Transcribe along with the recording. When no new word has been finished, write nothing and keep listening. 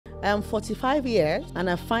I am 45 years and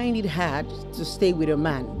I find it hard to stay with a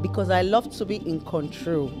man because I love to be in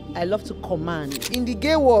control. I love to command. In the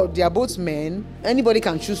gay world, they are both men. Anybody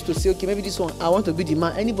can choose to say, okay, maybe this one, I want to be the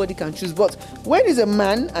man. Anybody can choose. But when it's a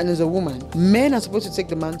man and it's a woman, men are supposed to take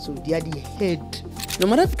the mantle. They are the head. No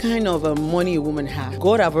matter the kind of money a woman has,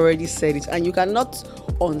 God have already said it, and you cannot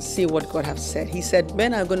unsay what God have said. He said,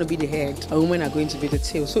 men are going to be the head and women are going to be the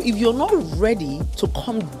tail. So if you're not ready to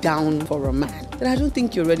come down for a man, then I don't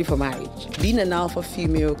think you're ready for marriage. Being an alpha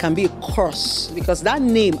female can be a curse because that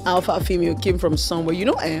name, alpha female, came from somewhere. You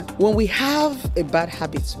know, when we have a bad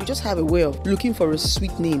habit, we just have a way of looking for a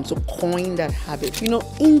sweet name to coin that habit. You know,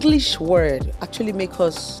 English word actually make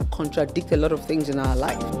us contradict a lot of things in our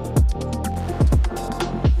life.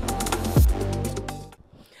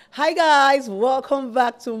 Hi guys, welcome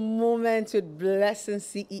back to Moment with Blessing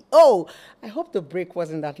CEO. I hope the break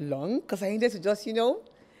wasn't that long because I needed to just,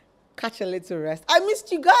 catch a little rest. I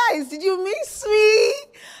missed you guys. Did you miss me?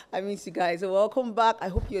 I missed you guys. So welcome back. I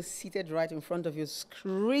hope you're seated right in front of your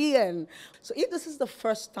screen. So if this is the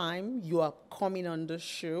first time you are coming on the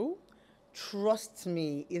show, trust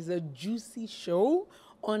me, it's a juicy show,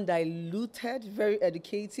 undiluted, very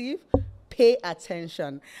educative. Pay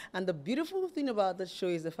attention. And the beautiful thing about the show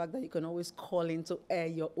is the fact that you can always call in to air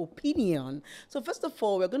your opinion. So first of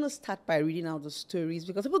all, we're going to start by reading out the stories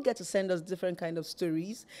because people get to send us different kind of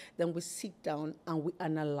stories. Then we sit down and we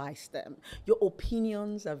analyze them. Your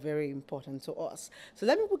opinions are very important to us. So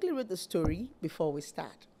let me quickly read the story before we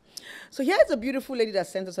start. So here's a beautiful lady that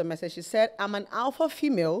sent us a message. She said, I'm an alpha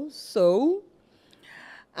female, so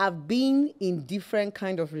I've been in different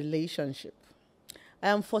kind of relationship. I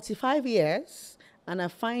am 45 years and I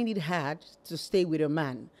find it hard to stay with a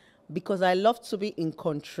man because I love to be in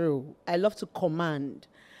control. I love to command.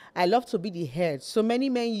 I love to be the head. So many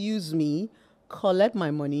men use me, collect my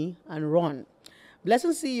money, and run. Blessing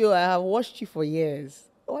CEO, I have watched you for years.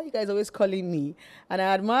 Why are you guys always calling me? And I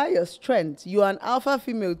admire your strength. You are an alpha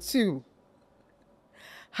female too.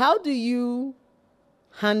 How do you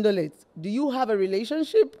handle it? Do you have a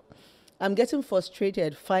relationship? I'm getting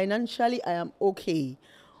frustrated. Financially, I am okay,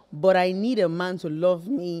 but I need a man to love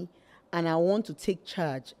me and I want to take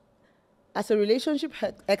charge. As a relationship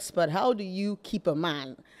expert, how do you keep a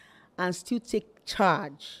man and still take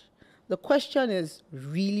charge? The question is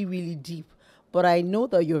really, really deep, but I know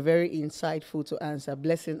that you're very insightful to answer.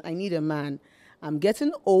 Blessing, I need a man. I'm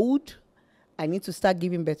getting old. I need to start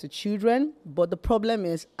giving birth to children, but the problem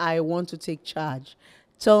is I want to take charge.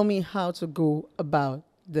 Tell me how to go about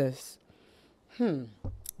this. I'm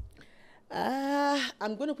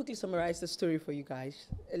going to quickly summarize the story for you guys.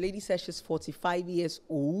 A lady says she's 45 years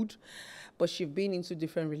old, but she's been into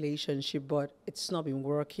different relationships, but it's not been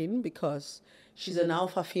working because she's an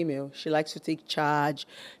alpha female. She likes to take charge.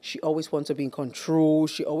 She always wants to be in control.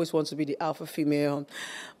 She always wants to be the alpha female.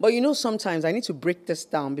 But sometimes I need to break this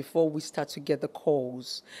down before we start to get the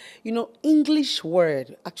calls. English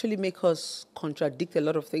word actually make us contradict a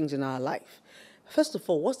lot of things in our life. First of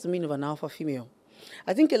all, what's the meaning of an alpha female?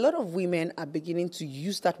 I think a lot of women are beginning to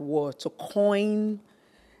use that word to coin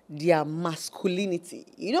their masculinity.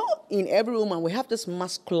 In every woman, we have this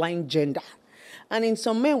masculine gender. And in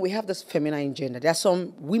some men, we have this feminine gender. There are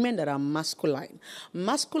some women that are masculine.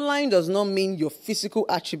 Masculine does not mean your physical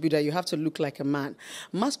attribute that you have to look like a man.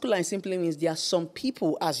 Masculine simply means there are some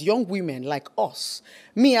people as young women like us.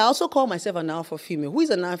 Me, I also call myself an alpha female. Who is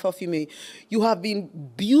an alpha female? You have been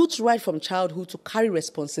built right from childhood to carry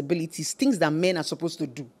responsibilities, things that men are supposed to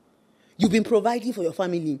do. You've been providing for your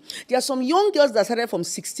family. There are some young girls that started from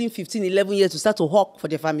 16, 15, 11 years to start to hawk for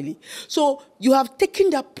their family. So you have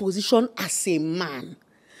taken that position as a man.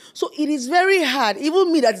 So it is very hard.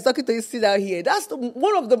 Even me that is talking to you sit out here, that's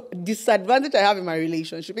one of the disadvantages I have in my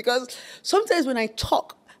relationship. Because sometimes when I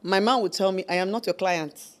talk, my man would tell me, I am not your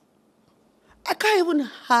client. I can't even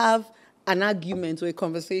have an argument or a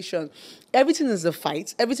conversation. Everything is a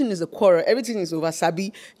fight. Everything is a quarrel. Everything is over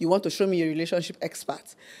sabi. You want to show me a relationship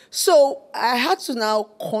expert. So I had to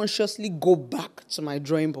now consciously go back to my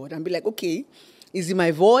drawing board and be like, okay, is it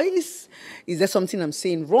my voice? Is there something I'm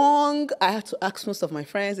saying wrong? I had to ask most of my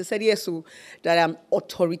friends. They said, yes, so that I'm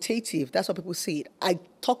authoritative. That's what people say. I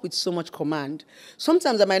talk with so much command.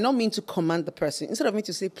 Sometimes I might not mean to command the person. Instead of me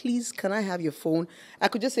to say, please, can I have your phone? I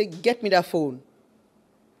could just say, get me that phone.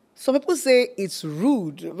 Some people say it's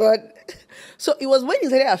rude, but so it was when it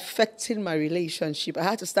started affecting my relationship. I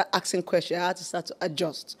had to start asking questions. I had to start to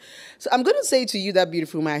adjust. So I'm going to say to you, that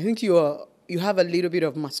beautiful man, I think you have a little bit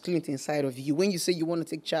of masculinity inside of you when you say you want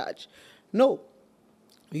to take charge. No,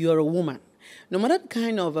 you're a woman. No matter the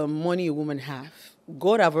kind of money a woman have,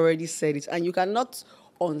 God have already said it, and you cannot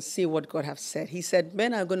unsay what God has said. He said,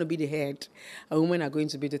 men are going to be the head and women are going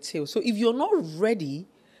to be the tail. So if you're not ready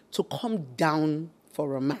to come down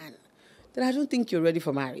for a man, then I don't think you're ready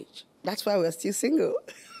for marriage. That's why we're still single.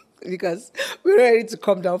 Because we're not ready to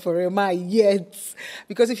come down for a man yet.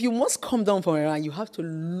 Because if you must come down for a man, you have to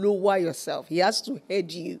lower yourself. He has to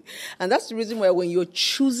head you. And that's the reason why when you're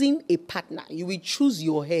choosing a partner, you will choose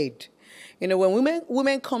your head. You know, when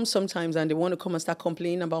women come sometimes and they want to come and start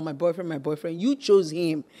complaining about my boyfriend, you chose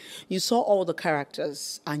him. You saw all the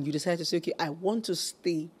characters and you decided to say, okay, I want to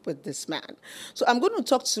stay with this man. So I'm going to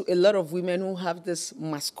talk to a lot of women who have this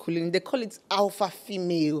masculine, they call it alpha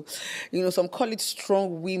female. You know, some call it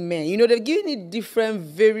strong women. You know, they're giving it different,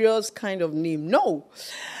 various kind of name. No.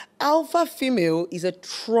 Alpha female is a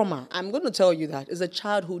trauma. I'm going to tell you that. It's a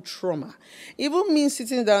childhood trauma. Even me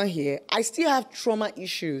sitting down here, I still have trauma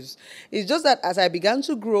issues. It's just that as I began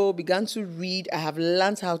to grow, began to read, I have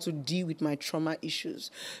learned how to deal with my trauma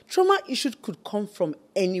issues. Trauma issues could come from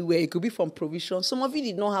anywhere. It could be from provision. Some of you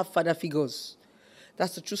did not have father figures.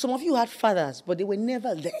 That's the truth. Some of you had fathers, but they were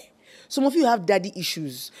never there. Some of you have daddy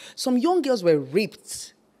issues. Some young girls were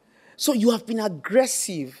raped. So you have been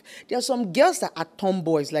aggressive. There are some girls that are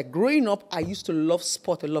tomboys. Like growing up, I used to love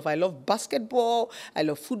sport a lot. I love basketball. I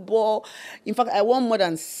love football. In fact, I won more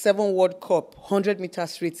than 7 World Cup, 100 meter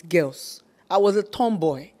straight girls. I was a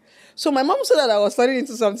tomboy. So my mom said that I was turning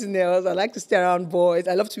into something else. I like to stay around boys.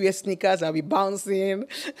 I love to wear sneakers. I'll be bouncing.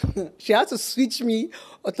 She had to switch me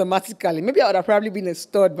automatically. Maybe I would have probably been a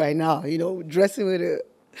stud by now, you know, dressing with a...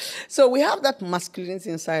 So we have that masculinity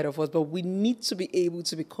inside of us, but we need to be able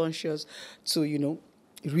to be conscious to, you know,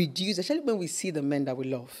 reduce, especially when we see the men that we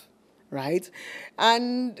love, right?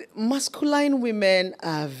 And masculine women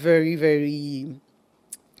are very, very,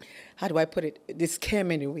 how do I put it? They scare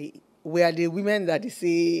me anyway. We are the women that they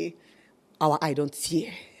say, our eye don't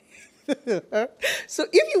tear. So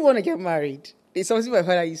if you want to get married, it's something my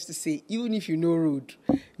father used to say, even if you know road,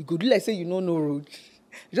 you could do like say you know no road.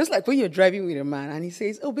 Just like when you're driving with a man and he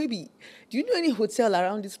says, oh, baby, do you know any hotel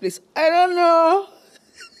around this place? I don't know.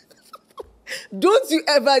 Don't you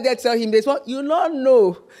ever dare tell him there's one. You not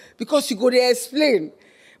know because you go there explain.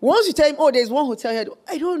 Once you tell him, oh, there's one hotel here.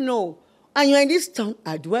 I don't know. And you're in this town.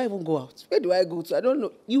 Do I even go out? Where do I go to? I don't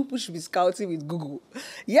know. You should be scouting with Google.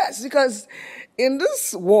 Yes, because in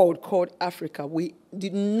this world called Africa, we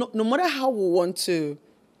did not, no matter how we want to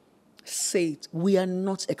say it, we are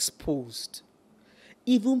not exposed.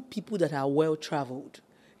 Even people that are well-traveled,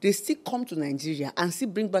 they still come to Nigeria and still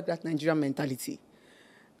bring back that Nigerian mentality.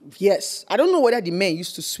 Yes, I don't know whether the men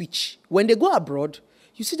used to switch. When they go abroad,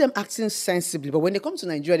 you see them acting sensibly, but when they come to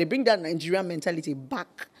Nigeria, they bring that Nigerian mentality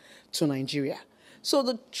back to Nigeria. So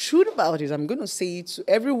the truth about it is, I'm going to say it to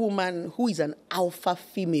every woman who is an alpha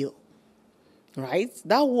female, right?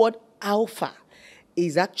 That word alpha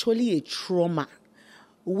is actually a trauma.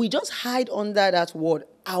 We just hide under that word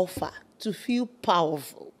alpha to feel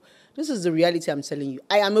powerful. This is the reality I'm telling you.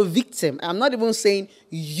 I am a victim. I'm not even saying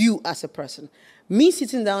you as a person. Me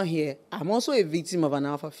sitting down here, I'm also a victim of an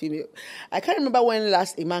alpha female. I can't remember when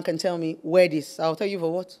last a man can tell me, wear this. I'll tell you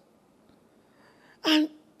for what. And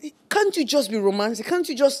can't you just be romantic? Can't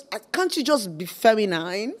you just be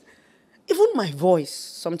feminine? Even my voice,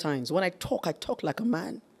 sometimes, when I talk like a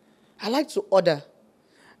man. I like to order.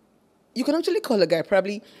 You can actually call a guy,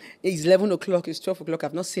 probably it's 11 o'clock, it's 12 o'clock,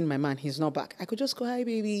 I've not seen my man, he's not back. I could just go, hi,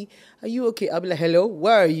 baby, are you okay? I'll be like, hello,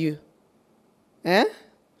 where are you? Eh?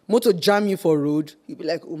 Motor jam you for road. You'll be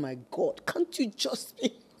like, oh my God, can't you just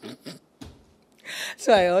be...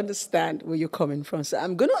 So I understand where you're coming from. So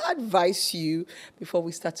I'm going to advise you, before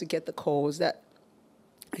we start to get the calls, that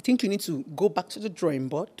I think you need to go back to the drawing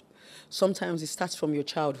board. Sometimes it starts from your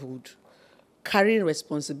childhood. Carrying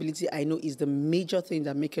responsibility, I know, is the major thing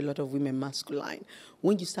that makes a lot of women masculine.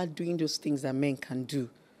 When you start doing those things that men can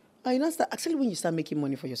do. Actually, when you start making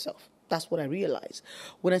money for yourself, that's what I realized.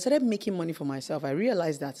 When I started making money for myself, I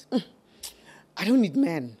realized that I don't need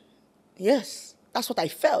men. Yes, that's what I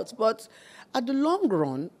felt. But at the long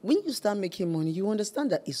run, when you start making money, you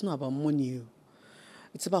understand that it's not about money.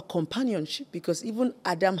 It's about companionship, because even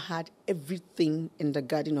Adam had everything in the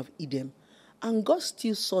Garden of Eden. And God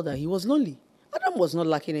still saw that he was lonely. Adam was not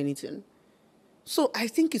lacking anything. So I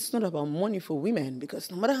think it's not about money for women, because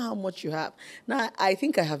no matter how much you have, now I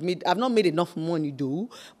think I've not made enough money though,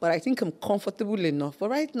 but I think I'm comfortable enough. But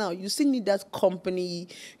right now, you still need that company.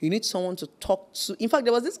 You need someone to talk to. In fact,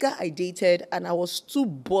 there was this guy I dated, and I was too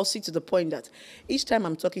bossy to the point that each time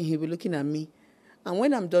I'm talking, he'll be looking at me. And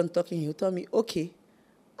when I'm done talking, he'll tell me, okay.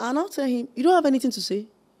 And I'll tell him, you don't have anything to say?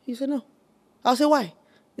 He said, no. I'll say, why?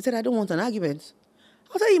 He said, I don't want an argument.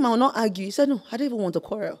 I'll tell him I will not argue. He said, no, I don't even want to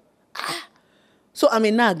quarrel. So I'm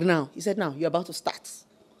a nag now. He said, now, you're about to start.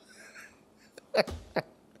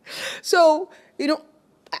 So,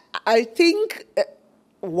 I think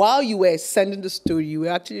while you were sending the story, you were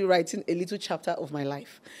actually writing a little chapter of my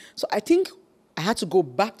life. So I think I had to go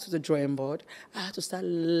back to the drawing board. I had to start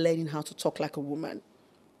learning how to talk like a woman.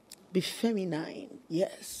 Be feminine,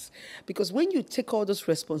 yes. Because when you take all this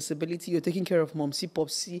responsibility, you're taking care of momsy,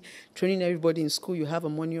 popsy, training everybody in school, you have a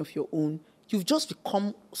money of your own, you've just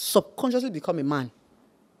subconsciously become a man.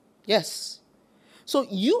 Yes. So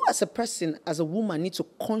you as a person, as a woman, need to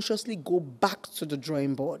consciously go back to the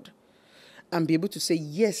drawing board and be able to say,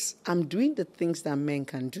 yes, I'm doing the things that men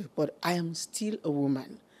can do, but I am still a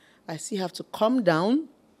woman. I still have to calm down.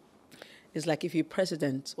 It's like if you're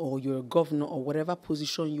president or you're a governor or whatever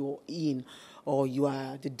position you're in, or you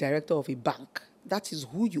are the director of a bank, that is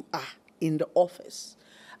who you are in the office.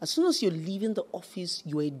 As soon as you're leaving the office,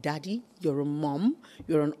 you're a daddy, you're a mom,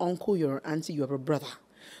 you're an uncle, you're an auntie, you're a brother.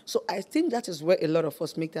 So I think that is where a lot of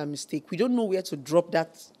us make that mistake. We don't know where to drop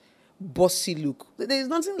that bossy look. There's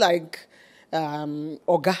nothing like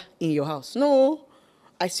Oga in your house. No,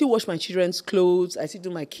 I still wash my children's clothes. I still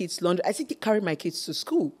do my kids' laundry. I still carry my kids to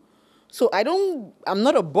school. So I'm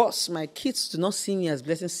not a boss. My kids do not see me as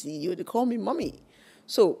Blessing CEO. They call me mommy.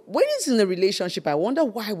 So when it's in a relationship, I wonder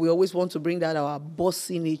why we always want to bring that our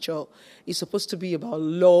bossy nature. It's supposed to be about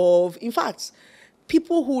love. In fact,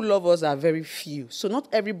 people who love us are very few. So not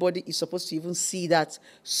everybody is supposed to even see that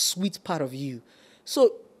sweet part of you.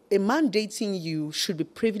 So a man dating you should be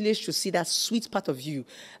privileged to see that sweet part of you.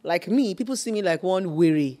 Like me, people see me like one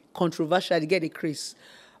weary, controversial, they get a craze.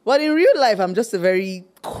 But in real life, I'm just a very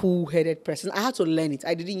cool-headed person. I had to learn it.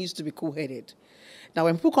 I didn't used to be cool-headed. Now,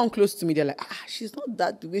 when people come close to me, they're like, she's not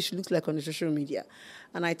that the way she looks like on the social media.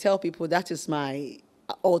 And I tell people that is my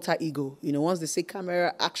alter ego. Once they say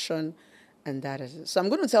camera, action, and that is it. So I'm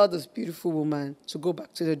going to tell this beautiful woman to go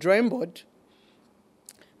back to the drawing board,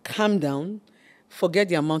 calm down, forget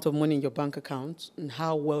the amount of money in your bank account and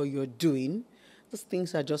how well you're doing. Those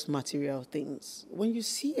things are just material things. When you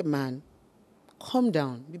see a man, calm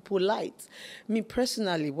down, be polite. Me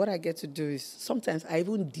personally, what I get to do is sometimes I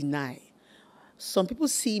even deny. Some people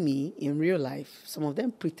see me in real life. Some of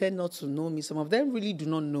them pretend not to know me. Some of them really do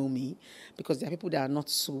not know me because there are people that are not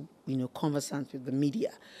so, conversant with the media.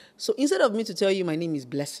 So instead of me to tell you my name is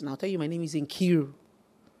Blessing, I'll tell you my name is Nkiru.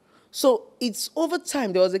 So it's over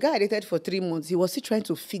time. There was a guy I dated for 3 months. He was still trying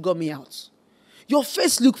to figure me out. Your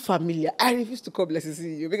face look familiar. I refuse to call Blessing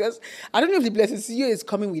CEO because I don't know if the Blessing CEO is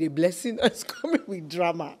coming with a blessing or it's coming with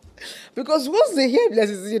drama. Because once they hear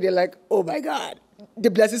Blessing CEO, they're like, oh my God, the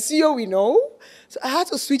Blessing CEO we know. So I had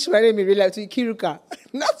to switch my name in real life to Ikiruka.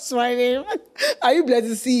 That's my name. Are you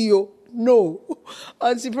Blessing CEO? No.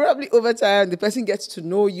 Until probably over time, the person gets to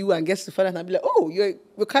know you and gets to find out and be like, oh,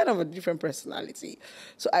 you're kind of a different personality.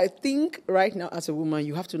 So I think right now as a woman,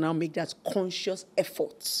 you have to now make that conscious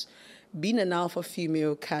effort. Being an alpha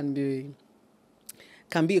female can be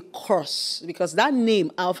a curse because that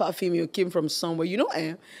name alpha female came from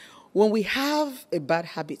somewhere. When we have a bad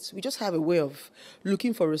habit, we just have a way of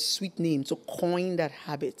looking for a sweet name to coin that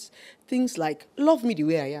habit. Things like, love me the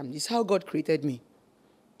way I am. This is how God created me.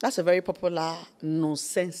 That's a very popular,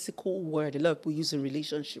 nonsensical word a lot of people use in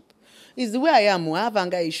relationship. It's the way I am. I have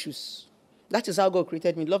anger issues. That is how God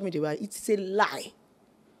created me. Love me the way I am. It's a lie.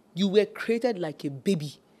 You were created like a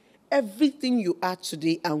baby. Everything you are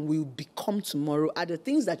today and will become tomorrow are the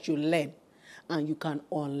things that you learn, and you can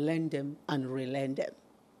unlearn them and relearn them.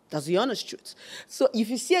 That's the honest truth. So if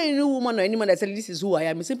you see any woman or anyone that says, this is who I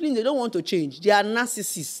am, it's simply they don't want to change. They are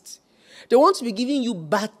narcissists. They want to be giving you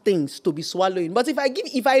bad things to be swallowing. But if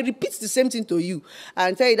I repeat the same thing to you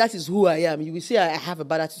and tell you that is who I am, you will say I have a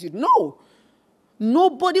bad attitude. No.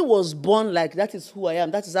 Nobody was born like that is who I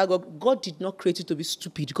am. That is how God did not create you to be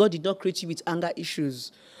stupid. God did not create you with anger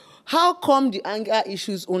issues. How come the anger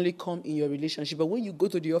issues only come in your relationship? But when you go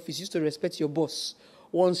to the office, you used to respect your boss.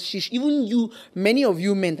 Even you, many of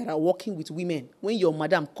you men that are working with women, when your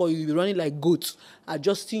madam call you, you're running like goats,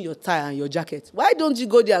 adjusting your tie and your jacket. Why don't you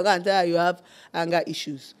go there and tell her you have anger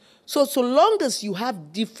issues? So long as you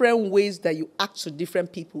have different ways that you act to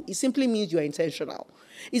different people, it simply means you are intentional.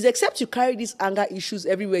 It's except you carry these anger issues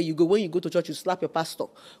everywhere you go. When you go to church, you slap your pastor.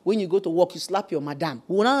 When you go to work, you slap your madam.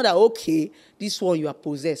 We know that, okay, this one you are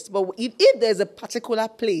possessed. But if there's a particular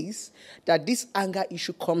place that this anger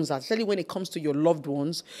issue comes out, especially when it comes to your loved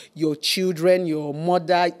ones, your children, your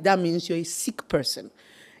mother, that means you're a sick person.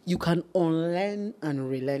 You can unlearn and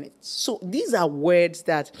relearn it. So these are words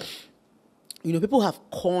that people have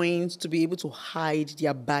coined to be able to hide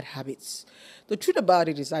their bad habits. The truth about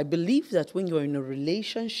it is I believe that when you're in a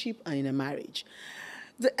relationship and in a marriage,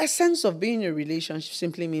 The essence of being in a relationship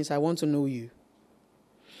simply means I want to know you.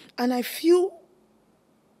 And I feel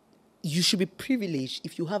you should be privileged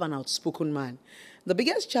if you have an outspoken man. The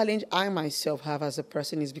biggest challenge I myself have as a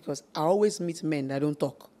person is because I always meet men that don't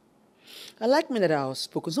talk. I like men that are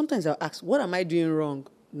outspoken. Sometimes I'll ask, what am I doing wrong?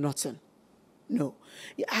 Nothing. No.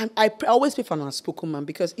 I always pray for an outspoken man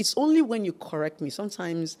because it's only when you correct me.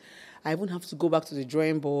 Sometimes I even have to go back to the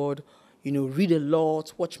drawing board, read a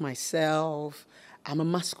lot, watch myself. I'm a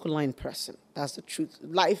masculine person. That's the truth.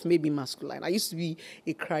 Life made me masculine. I used to be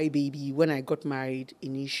a crybaby when I got married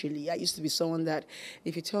initially. I used to be someone that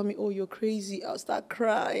if you tell me, oh, you're crazy, I'll start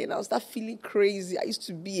crying. I'll start feeling crazy. I used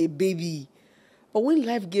to be a baby. But when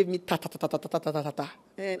life gave me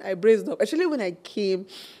and I braced up. Actually, when I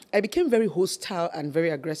became very hostile and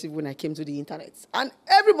very aggressive when I came to the internet. And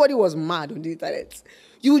everybody was mad on the internet.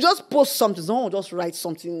 You would just post something, someone would just write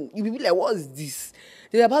something. You would be like, what is this?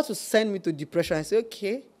 They're about to send me to depression. I say,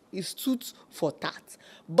 okay, it's truth for that.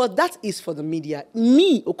 But that is for the media.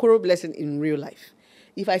 Me, Okoro Blessing, in real life.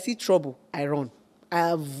 If I see trouble, I run. I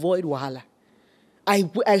avoid wahala.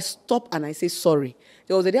 I stop and I say sorry.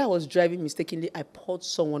 There was a day I was driving mistakenly. I poured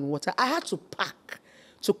someone water. I had to park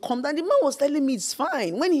to come down. The man was telling me it's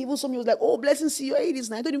fine. When he even saw me, he was like, oh, Blessing, see you ate this.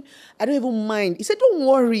 And I told him, I don't even mind. He said, don't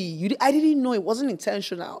worry. I didn't know. It wasn't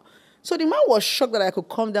intentional. So the man was shocked that I could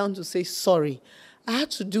come down to say sorry. I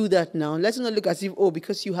had to do that now. Let's not look as if, oh,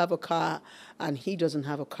 because you have a car and he doesn't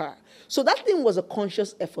have a car. So that thing was a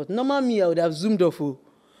conscious effort. Normal me, I would have zoomed off.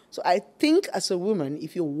 So I think as a woman,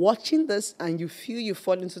 if you're watching this and you feel you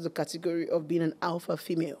fall into the category of being an alpha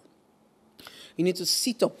female, you need to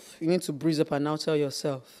sit up. You need to breeze up and now tell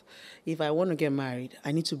yourself, if I want to get married,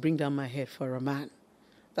 I need to bring down my head for a man.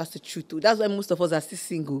 That's the truth too. That's why most of us are still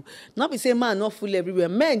single. Not be saying man not full everywhere.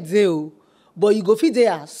 Men do, but you go feed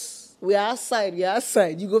their ass. We are outside.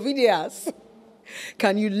 You go feed their ass.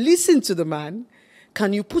 Can you listen to the man?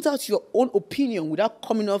 Can you put out your own opinion without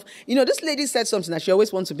coming off? This lady said something that she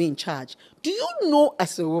always wants to be in charge. Do you know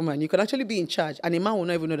as a woman, you can actually be in charge and a man will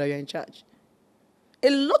not even know that you're in charge? A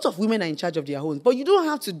lot of women are in charge of their homes, but you don't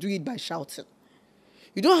have to do it by shouting.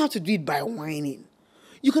 You don't have to do it by whining.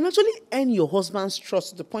 You can actually earn your husband's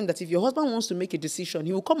trust to the point that if your husband wants to make a decision,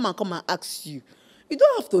 he will come and ask you. You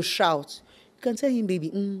don't have to shout. You can tell him,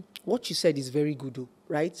 baby, what you said is very good, though,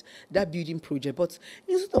 right? That building project. But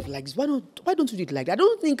instead of like this, why don't you do it like that? I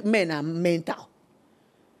don't think men are mental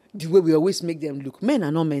the way we always make them look. Men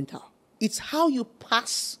are not mental. It's how you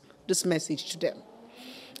pass this message to them.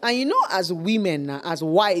 And as women, as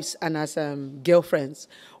wives, and as girlfriends,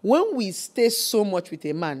 when we stay so much with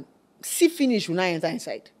a man, see finish, we not enter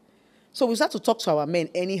inside. So we start to talk to our men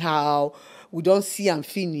anyhow. We don't see and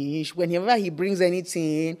finish. Whenever he brings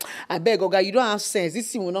anything, I beg, Oga, you don't have sense.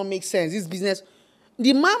 This thing will not make sense. This business.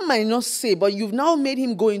 The man might not say, but you've now made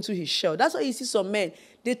him go into his shell. That's why you see some men,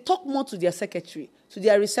 they talk more to their secretary, to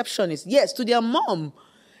their receptionist, yes, to their mom.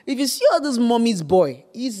 If you see all this mommy's boy,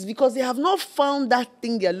 it's because they have not found that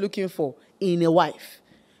thing they're looking for in a wife.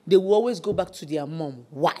 They will always go back to their mom.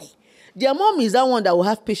 Why? Their mom is that one that will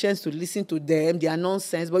have patience to listen to them, their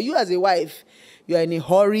nonsense. But you as a wife, you are in a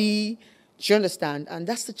hurry. Do you understand? And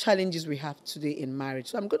that's the challenges we have today in marriage.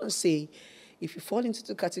 So I'm going to say, if you fall into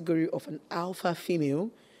the category of an alpha female,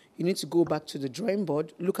 you need to go back to the drawing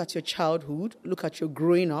board, look at your childhood, look at your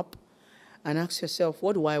growing up, and ask yourself,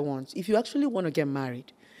 what do I want? If you actually want to get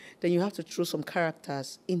married, then you have to throw some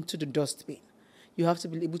characters into the dustbin. You have to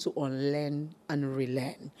be able to unlearn and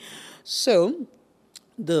relearn. So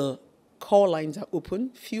the call lines are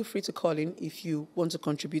open. Feel free to call in if you want to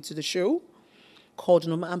contribute to the show. Call the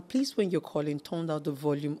number, and please, when you're calling, turn down the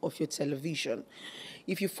volume of your television.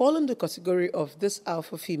 If you fall in the category of this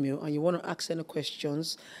alpha female and you want to ask any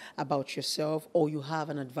questions about yourself, or you have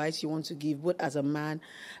an advice you want to give both as a man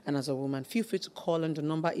and as a woman, feel free to call, and the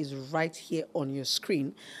number is right here on your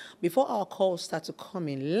screen. Before our calls start to come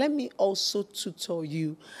in, let me also tutor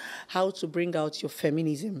you how to bring out your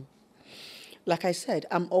feminism. Like I said,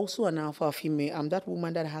 I'm also an alpha female. I'm that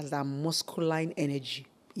woman that has that masculine energy.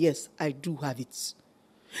 Yes, I do have it.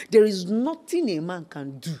 There is nothing a man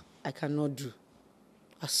can do I cannot do.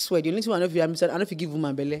 I swear, the only thing I know if you give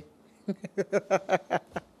woman belly.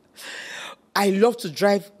 I love to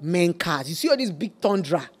drive men cars. You see all these big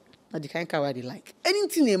Tundra, not the kind of car I like.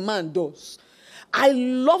 Anything a man does. I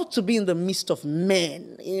love to be in the midst of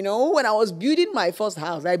men. When I was building my first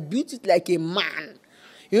house, I built it like a man.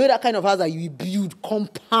 That kind of house that you build,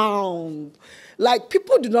 compound. Like,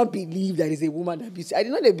 people do not believe that it's a woman that builds. I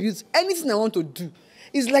did not abuse anything I want to do.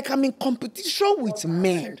 It's like I'm in competition with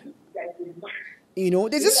men.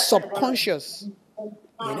 There's this subconscious,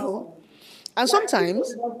 And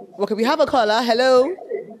sometimes, okay, we have a caller. Hello.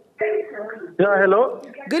 Yeah, hello.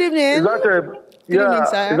 Good evening. Is that Good evening,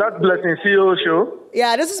 sir. Is that Blessing CEO show?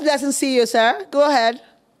 Yeah, this is Blessing CEO, sir. Go ahead.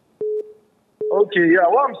 Okay, yeah.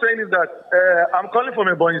 What I'm saying is that I'm calling from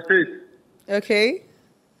Ebonyi State. Okay.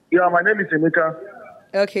 Yeah, my name is Emeka.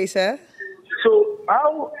 Okay, sir. So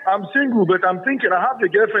I'm single, but I'm thinking I have a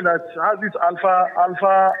girlfriend that has this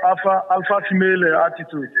alpha female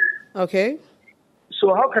attitude. Okay.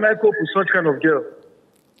 So how can I cope with such kind of girl?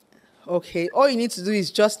 Okay. All you need to do is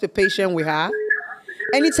just be patient with her.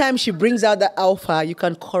 Anytime she brings out the alpha, you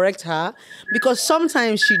can correct her because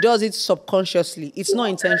sometimes she does it subconsciously. It's not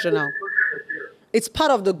intentional. It's part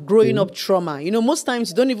of the growing up trauma. You know, most times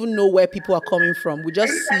you don't even know where people are coming from. We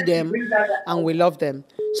just see them and we love them.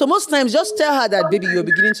 So most times just tell her that, baby, you're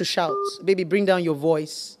beginning to shout. Baby, bring down your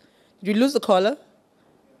voice. Did you lose the caller?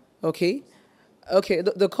 Okay. Okay,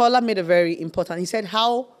 the caller made a very important. He said,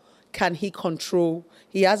 how can he control?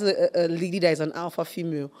 He has a lady that is an alpha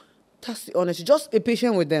female. That's the honesty. Just be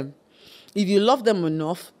patient with them. If you love them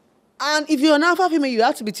enough, and if you're an alpha female, you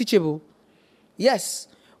have to be teachable. Yes.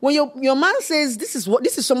 When your man says this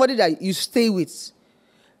is somebody that you stay with,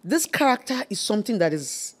 this character is something that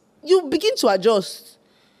is, you begin to adjust.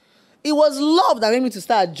 It was love that made me to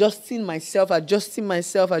start adjusting myself. I didn't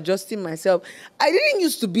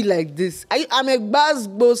used to be like this. I'm a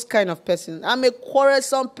buzz kind of person. I'm a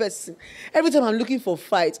quarrelsome person. Every time I'm looking for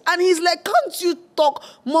fights. And he's like, can't you talk?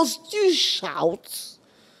 Must you shout?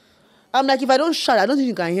 I'm like, if I don't shout, I don't think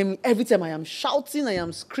you can hear me. Every time I am shouting, I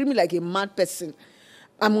am screaming like a mad person.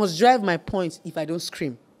 I must drive my point if I don't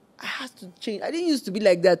scream. I have to change. I didn't used to be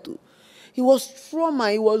like that too. It was trauma.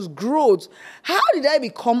 It was growth. How did I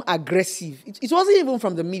become aggressive? It wasn't even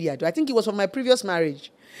from the media, though. I think it was from my previous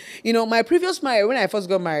marriage. You know, my previous marriage, when I first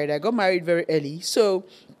got married, I got married very early. So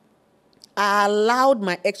I allowed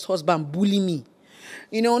my ex-husband bully me.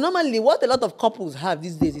 You know, normally what a lot of couples have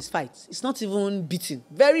these days is fights. It's not even beating.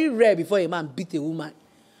 Very rare before a man beat a woman.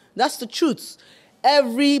 That's the truth.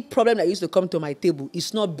 Every problem that used to come to my table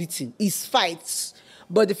is not beating, it's fights.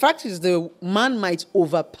 But the fact is the man might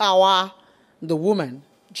overpower the woman.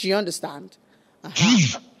 Do you understand?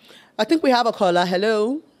 Uh-huh. I think we have a caller.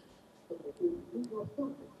 Hello.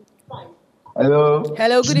 Hello.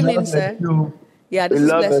 Hello, good evening, sir. Yeah, this is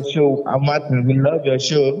love your show. I'm Martin. We love your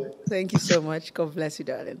show. Thank you so much. God bless you,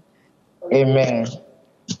 darling. Amen.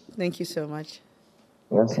 Thank you so much.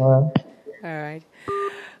 Yes, ma'am. All right.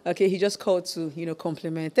 Okay, he just called to,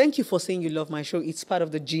 compliment. Thank you for saying you love my show. It's part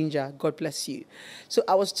of the ginger. God bless you. So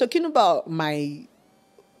I was talking about my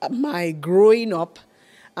growing up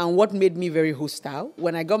and what made me very hostile.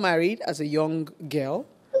 When I got married as a young girl,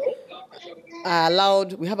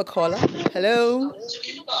 we have a caller. Hello.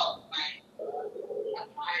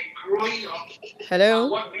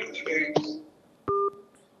 Hello.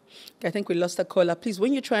 I think we lost a caller. Please,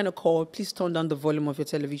 when you're trying to call, please turn down the volume of your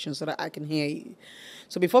television so that I can hear you.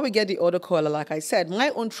 So before we get the other caller, like I said, my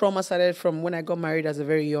own trauma started from when I got married as a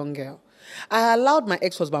very young girl. I allowed my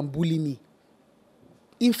ex-husband bully me.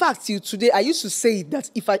 In fact, till today, I used to say that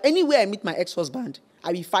if anywhere I meet my ex-husband,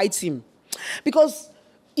 I will fight him. Because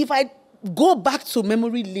if I go back to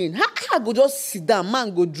memory lane, how I go just sit down,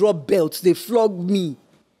 man go drop belts, they flog me.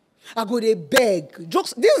 I go, they beg.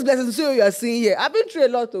 Jokes. This is Blessing you are seeing here. I've been through a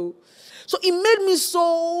lot, though. So it made me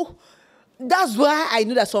so... That's why I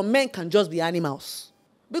know that some men can just be animals.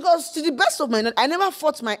 Because to the best of my knowledge, I never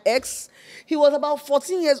fought my ex. He was about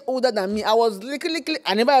 14 years older than me. I was I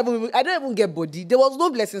don't even get body. There was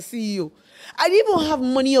no Blessing CEO. I didn't even have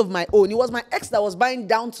money of my own. It was my ex that was buying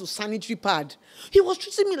down to sanitary pad. He was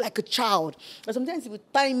treating me like a child. But sometimes he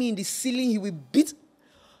would tie me in the ceiling. He would beat...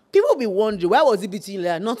 People will be wondering, why was he beating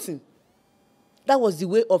like nothing? That was the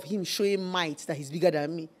way of him showing might that he's bigger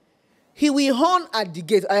than me. He will horn at the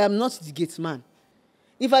gate. I am not the gate man.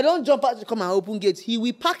 If I don't jump out to come and open gate, he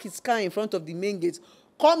will park his car in front of the main gate,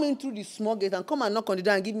 come in through the small gate and come and knock on the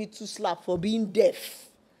door and give me 2 slaps for being deaf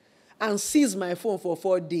and seize my phone for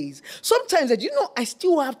 4 days. Sometimes, I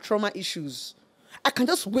still have trauma issues. I can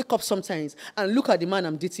just wake up sometimes and look at the man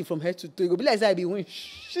I'm dating from head to toe. It will be like I be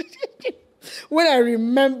when I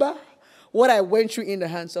remember what I went through in the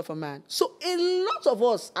hands of a man. So a lot of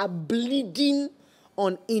us are bleeding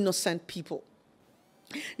on innocent people.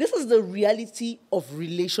 This is the reality of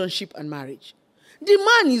relationship and marriage. The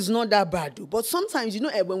man is not that bad, though. But sometimes,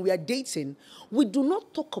 when we are dating, we do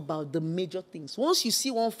not talk about the major things. Once you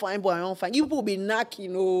see one fine boy and one fine, you people will be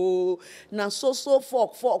knocking, now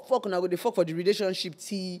fuck, now go the fuck for the relationship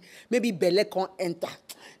tea. Maybe Belle can't enter.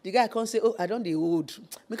 The guy can't say, oh, I don't the old.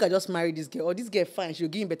 Make I just marry this girl. Or this girl fine, she'll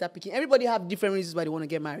give him better picking. Everybody have different reasons why they want to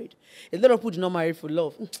get married. A lot of people do not marry for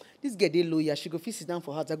love. This girl, they loyal. She go fit sit down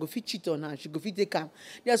for her. I go fit cheat on her. She go fit take her.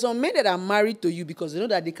 There are some men that are married to you because they know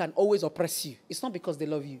that they can always oppress you. It's not because they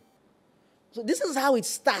love you. So this is how it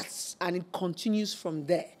starts and it continues from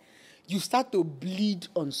there. You start to bleed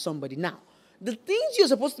on somebody. Now, the things you're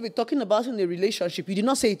supposed to be talking about in a relationship, you did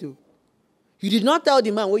not say it to. You did not tell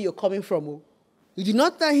the man where you're coming from. Oh. You did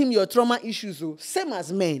not tell him your trauma issues. Oh. Same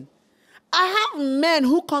as men. I have men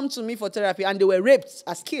who come to me for therapy and they were raped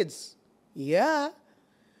as kids. Yeah.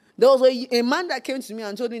 There was a man that came to me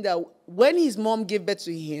and told me that when his mom gave birth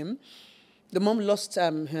to him, the mom lost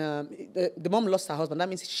the mom lost her husband. That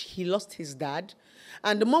means he lost his dad.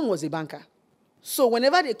 And the mom was a banker. So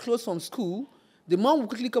whenever they closed from school, the mom would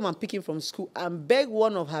quickly come and pick him from school and beg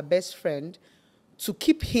one of her best friend to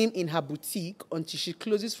keep him in her boutique until she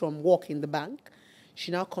closes from work in the bank.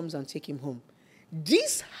 She now comes and take him home.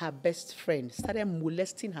 This, her best friend, started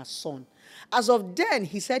molesting her son. As of then,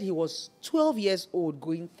 he said he was 12 years old,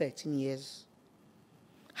 going 13 years.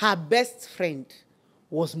 Her best friend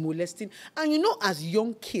was molesting. And as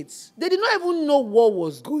young kids, they did not even know what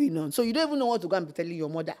was going on. So you don't even know what to go and be telling your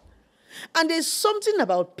mother. And there's something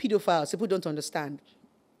about pedophiles people don't understand.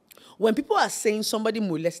 When people are saying somebody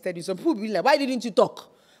molested you, some people will be like, why didn't you talk?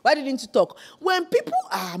 Why didn't you talk? When people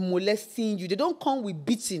are molesting you, they don't come with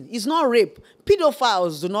beating. It's not rape.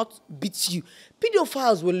 Pedophiles do not beat you.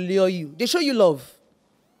 Pedophiles will lure you. They show you love.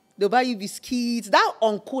 They'll buy you biscuits. That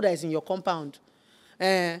uncle that is in your compound.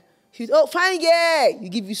 Oh, fine, yeah. You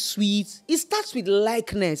give you sweets. It starts with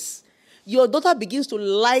likeness. Your daughter begins to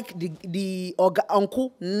like the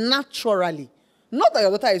uncle naturally. Not that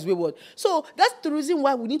your daughter is wayward. So that's the reason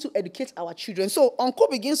why we need to educate our children. So uncle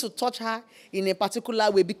begins to touch her in a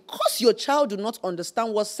particular way because your child do not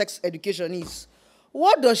understand what sex education is.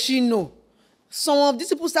 What does she know? Some of these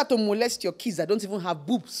people start to molest your kids that don't even have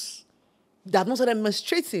boobs. They have not started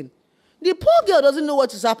menstruating. The poor girl doesn't know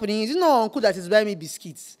what is happening. It's not uncle that is buying me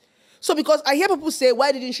biscuits. So because I hear people say,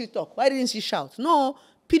 why didn't she talk? Why didn't she shout? No,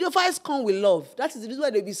 pedophiles come with love. That is the reason why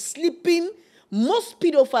they'll be sleeping. Most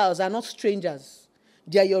pedophiles are not strangers.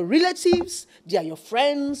 They are your relatives, they are your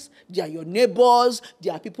friends, they are your neighbors, they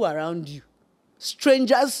are people around you.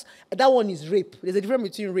 Strangers, that one is rape. There's a difference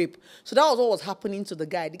between rape. So that was what was happening to the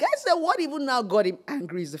guy. The guy said what even now got him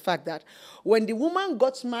angry is the fact that when the woman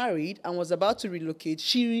got married and was about to relocate,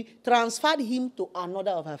 she transferred him to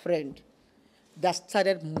another of her friends that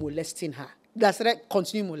started molesting her. That started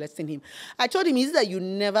continuing molesting him. I told him, is it that you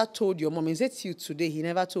never told your mom? He said to you today, he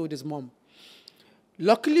never told his mom.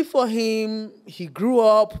 Luckily for him, he grew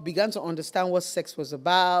up, began to understand what sex was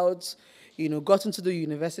about, got into the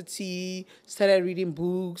university, started reading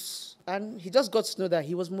books, and he just got to know that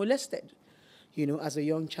he was molested, as a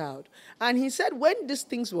young child. And he said when these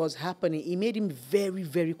things was happening, it made him very,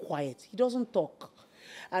 very quiet. He doesn't talk.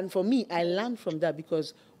 And for me, I learned from that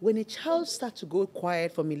because when a child starts to go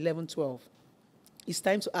quiet from 11, 12, it's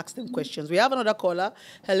time to ask them questions. We have another caller.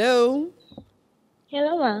 Hello.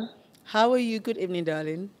 Hello, ma. How are you? Good evening,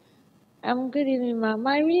 darling. I'm good evening, ma'am.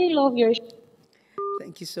 I really love your show.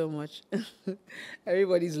 Thank you so much.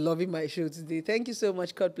 Everybody's loving my show today. Thank you so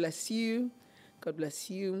much. God bless you. God bless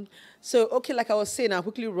you. So, okay, like I was saying, I'll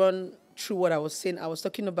quickly run through what I was saying. I was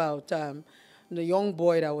talking about the young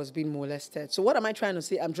boy that was being molested. So what am I trying to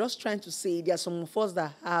say? I'm just trying to say there are some of us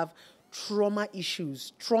that have trauma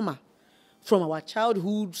issues. Trauma from our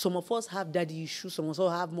childhood. Some of us have daddy issues. Some of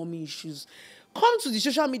us have mommy issues. Come to the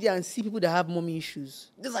social media and see people that have mommy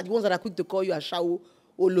issues. These are the ones that are quick to call you Ashao,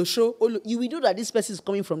 Olosho. You will know that this person is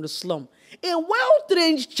coming from the slum. A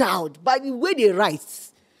well-trained child, by the way they write,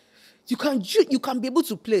 you can be able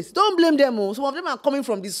to place. Don't blame them all. Some of them are coming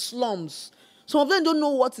from the slums. Some of them don't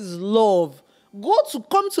know what is love.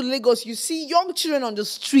 Come to Lagos, you see young children on the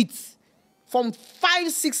streets from 5,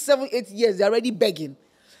 6, 7, 8 years, they're already begging.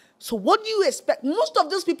 So what do you expect? Most of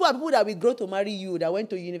those people are people that will grow to marry you, that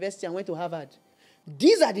went to university and went to Harvard.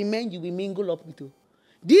 These are the men you will mingle up with.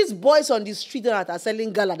 These boys on the street that are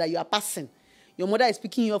selling gala that you are passing. Your mother is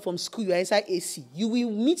picking you up from school, you are inside AC. You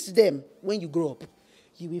will meet them when you grow up.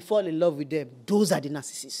 You will fall in love with them. Those are the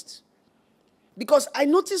narcissists. Because I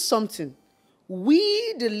noticed something.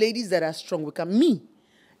 We, the ladies that are strong, me.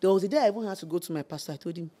 There was a day I even had to go to my pastor. I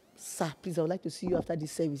told him, sir, please, I would like to see you after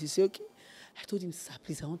this service. He said, okay. I told him, sir,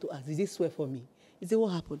 please, I want to ask, did they swear for me? He said,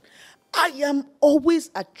 what happened? I am always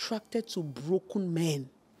attracted to broken men.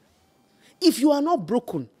 If you are not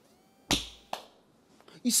broken,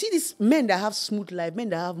 you see these men that have smooth life, men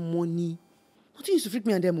that have money, nothing used to freak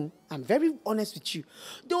me and them. Oh. I'm very honest with you.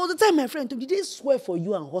 There was a time my friend told me, they swear for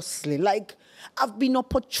you and hustling. Like, I've been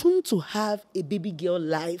opportune to have a baby girl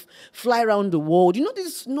life, fly around the world. You know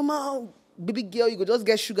this normal baby girl, you could just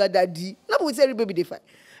get sugar daddy. Not with every baby they find.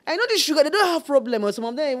 I know this sugar, they don't have problem. Or some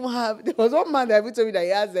of them even have. There was one man that told me that he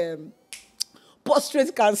has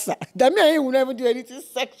prostate cancer. That means he will never do anything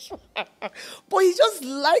sexual. But he just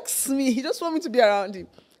likes me. He just wants me to be around him.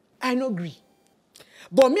 I no agree.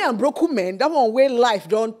 But me and broken men, that one where life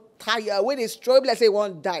don't tire, where they struggle, like say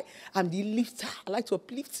won't die. I'm the lifter. I like to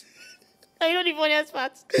uplift. I know the funniest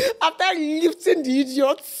part. After lifting the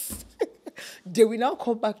idiots, they will now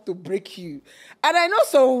come back to break you. And I know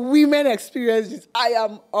some women experience this. I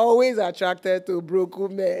am always attracted to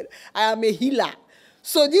broken men. I am a healer.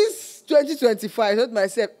 So this 2025, I told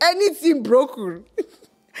myself, anything broken,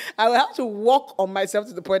 I will have to work on myself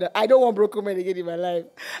to the point that I don't want broken men again in my life.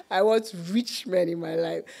 I want rich men in my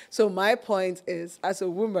life. So my point is, as a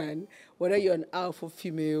woman, whether you're an alpha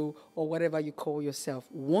female or whatever you call yourself,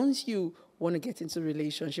 once you want to get into a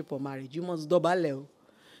relationship or marriage, you must double level.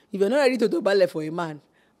 If you're not ready to double level for a man,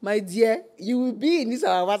 my dear, you will be in this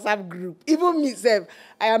our WhatsApp group. Even myself,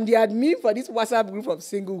 I am the admin for this WhatsApp group of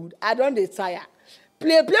singlehood. I don't retire.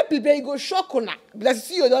 Play, you go shock on her. Let's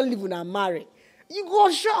see you don't live when I'm married. You go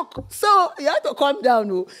shock. So you have to calm down,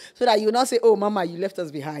 oh, so that you not say, oh, mama, you left us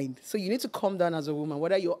behind. So you need to calm down as a woman.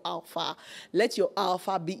 Whether you're alpha, let your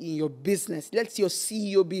alpha be in your business. Let your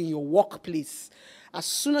CEO be in your workplace. As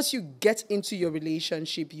soon as you get into your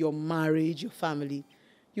relationship, your marriage, your family,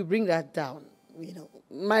 you bring that down. You know,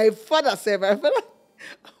 my father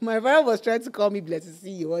was trying to call me blessed to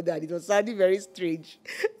see you, Dad. It was sounding very strange.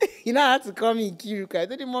 You know, I had to call me Kiruka. I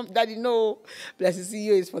told him, Mom, Daddy, no, blessed to see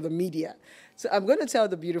you is for the media. So I'm going to tell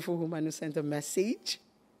the beautiful woman who sent a message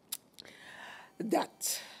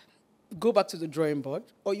that go back to the drawing board,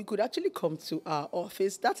 or you could actually come to our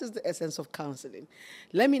office. That is the essence of counseling.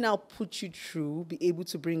 Let me now put you through, be able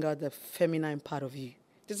to bring out the feminine part of you.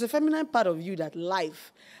 There's a feminine part of you that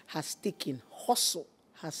life has taken, hustle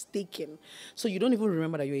has taken. So you don't even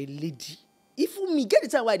remember that you're a lady. If me get the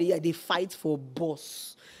time why they fight for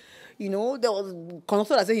boss. You know, there was a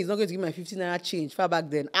conductor that said he's not going to give my 15 naira change far back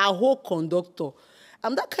then. Our whole conductor.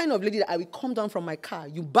 I'm that kind of lady that I will come down from my car.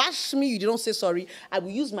 You bash me, you don't say sorry. I will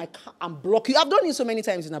use my car and block you. I've done it so many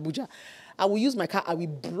times in Abuja. I will use my car, I will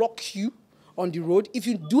block you on the road. If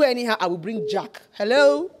you do anyhow, I will bring Jack.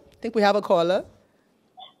 Hello? I think we have a caller.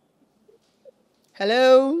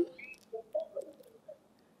 Hello?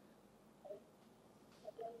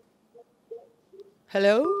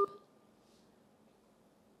 Hello?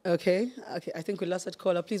 Okay. I think we lost that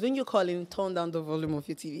caller. Please, when you're calling, turn down the volume of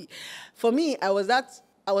your TV. For me, I was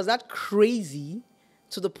that crazy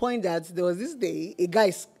to the point that there was this day,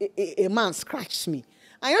 a man scratched me.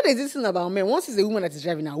 I know there's this thing about men. Once it's a woman that is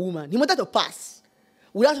driving a woman, he wanted to pass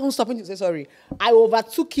without even stopping to say sorry. I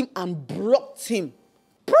overtook him and blocked him.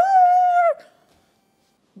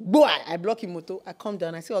 Boy, I block him moto. I come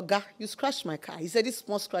down. I say, Oga, you scratched my car. He said, this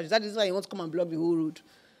small scratch. That is why you want to come and block the whole road.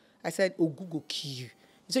 I said, oh, Google kill you.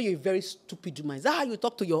 He said, you're a very stupid woman. Is that how you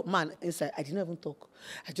talk to your man inside? I didn't even talk.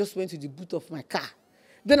 I just went to the boot of my car.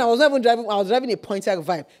 Then I was not even driving. I was driving a Pontiac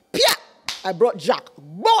Vibe. Pia! I brought Jack.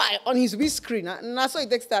 Boy! On his windscreen. And I saw it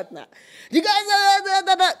text that now. You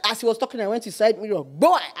guys, as he was talking, I went to side mirror.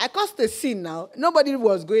 Boy! I caused a scene now. Nobody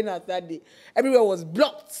was going out that day. Everywhere was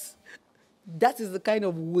blocked. That is the kind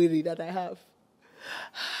of worry that I have.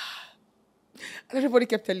 And everybody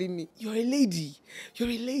kept telling me, you're a lady. You're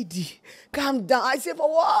a lady. Calm down. I said,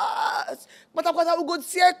 for what? But of course, I will go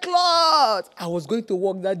see a cloth. I was going to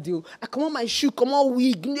walk that deal. I come on my shoe, come on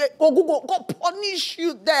wig. Go punish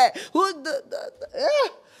you there.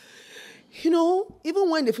 You know, even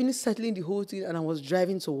when they finished settling the whole thing and I was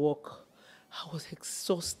driving to work, I was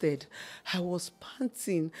exhausted. I was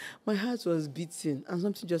panting. My heart was beating. And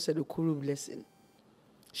something just said, Okuru blessing.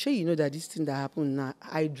 Sure, you know that this thing that happened now,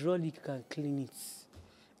 hydraulic can clean it.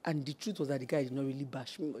 And the truth was that the guy did not really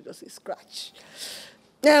bash me, but just a scratch.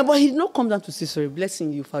 Yeah, but he did not come down to say, sorry,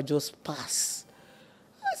 blessing you if I just pass.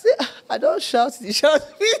 I said, I don't shout. He shouts.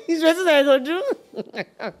 He's better than I go do.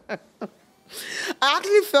 I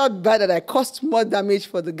actually felt bad that I caused more damage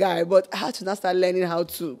for the guy, but I had to now start learning how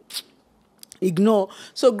to ignore.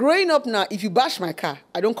 So growing up now, if you bash my car,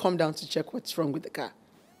 I don't come down to check what's wrong with the car.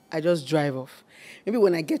 I just drive off. Maybe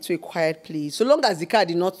when I get to a quiet place, so long as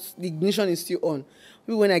the ignition is still on,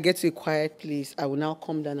 maybe when I get to a quiet place, I will now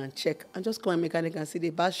come down and check and just call my mechanic and say, they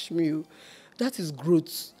bash me. That is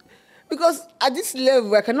growth. Because at this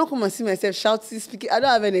level, I cannot come and see myself shouting, speaking. I don't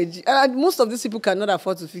have energy. And most of these people cannot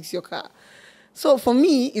afford to fix your car. So for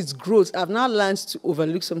me, it's growth. I've now learned to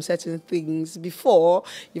overlook some certain things. Before,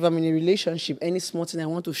 if I'm in a relationship, any small thing I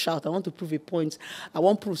want to shout, I want to prove a point. I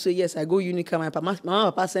want proof. Say, yes, I go Unica. My mama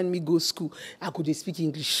and papa send me go school. I could they speak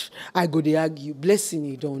English. I go they argue. Blessing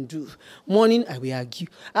you don't do. Morning, I will argue.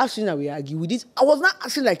 Afternoon, I will argue. With this, I was not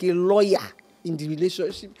acting like a lawyer in the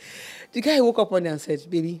relationship. The guy woke up one day and said,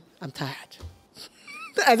 baby, I'm tired.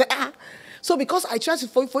 I said, ah. So because I tried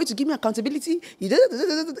for you to give me accountability, he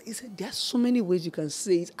said, there are so many ways you can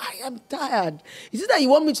say it. I am tired. Is it that you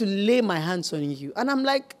want me to lay my hands on you? And I'm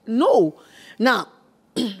like, no. Now,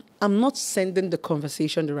 I'm not sending the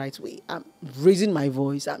conversation the right way. I'm raising my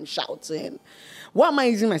voice. I'm shouting. Why am I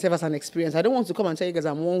using myself as an experience? I don't want to come and tell you guys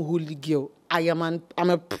I'm one holy girl. I'm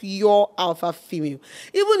a pure alpha female.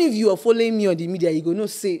 Even if you are following me on the media, you're going to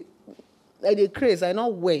say, like the craze, I know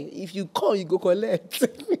where. If you call, you go collect.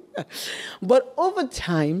 But over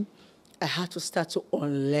time, I had to start to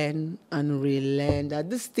unlearn and relearn that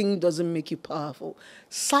this thing doesn't make you powerful.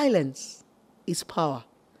 Silence is power.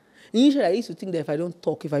 Initially, I used to think that if I don't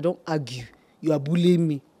talk, if I don't argue, you are bullying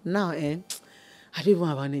me. Now, I don't even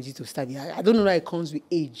have energy to study. I don't know why it comes with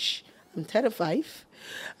age. I'm 35.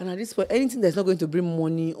 And at this point, anything that's not going to bring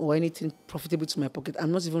money or anything profitable to my pocket,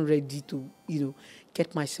 I'm not even ready to,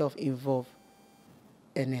 get myself involved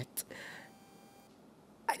in it.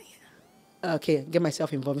 Okay, get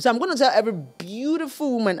myself involved. So I'm going to tell every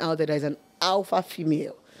beautiful woman out there that is an alpha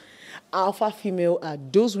female. Alpha female are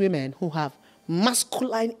those women who have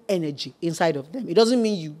masculine energy inside of them. It doesn't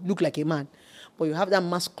mean you look like a man, but you have that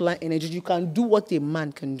masculine energy. You can do what a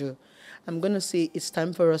man can do. I'm going to say it's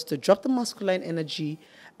time for us to drop the masculine energy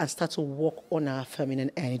and start to work on our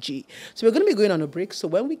feminine energy. So we're going to be going on a break. So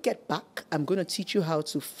when we get back, I'm going to teach you how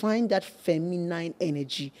to find that feminine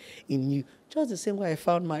energy in you. Just the same way I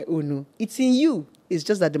found my own. It's in you. It's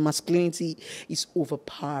just that the masculinity is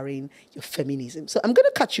overpowering your feminism. So I'm going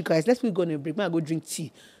to catch you guys. Let's go on a break. I'm going to go drink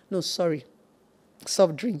tea. No, sorry.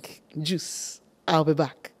 Soft drink. Juice. I'll be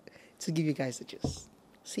back to give you guys the juice.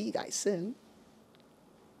 See you guys soon.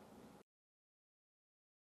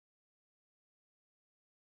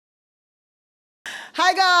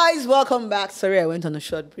 Hi guys, welcome back. Sorry, I went on a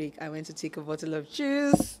short break. I went to take a bottle of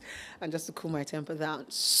juice and just to cool my temper down.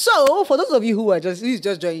 So, for those of you who are just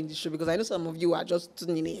joining the show, because I know some of you are just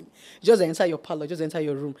tuning in, just enter your parlor, just enter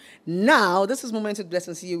your room. Now, this is Moment to Bless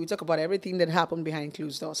and See You. We talk about everything that happened behind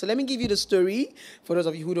closed doors. So let me give you the story for those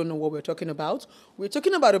of you who don't know what we're talking about. We're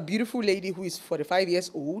talking about a beautiful lady who is 45 years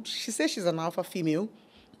old. She says she's an alpha female.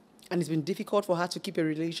 And it's been difficult for her to keep a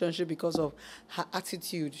relationship because of her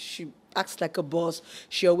attitude. She acts like a boss.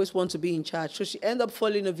 She always wants to be in charge. So she ends up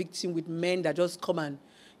falling a victim with men that just come and,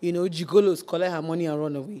 gigolos, collect her money and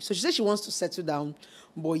run away. So she says she wants to settle down,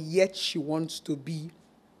 but yet she wants to be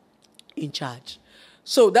in charge.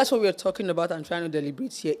 So that's what we're talking about and trying to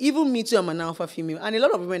deliberate here. Even me too, I'm an alpha female. And a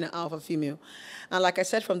lot of women are alpha female. And like I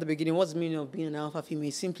said from the beginning, what's the meaning of being an alpha female?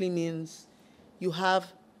 It simply means you have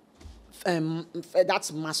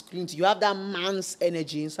that's masculinity. You have that man's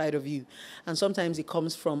energy inside of you. And sometimes it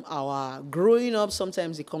comes from our growing up.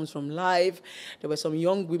 Sometimes it comes from life. There were some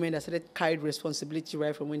young women that started carried responsibility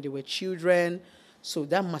right from when they were children. So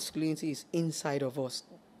that masculinity is inside of us.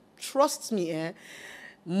 Trust me,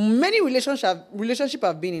 many relationship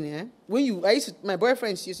I've been in, my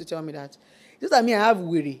boyfriends used to tell me that. Just that me, I have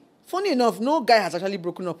weary. Funny enough, no guy has actually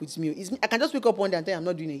broken up with me. I can just wake up one day and tell you I'm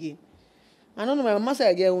not doing it again. I don't know, my mama said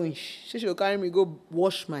I get winch. She should carry me, go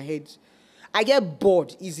wash my head. I get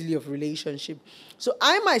bored easily of relationship. So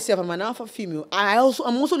I myself, I'm an alpha female. I'm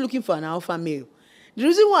also looking for an alpha male. The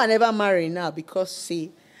reason why I never marry now, because,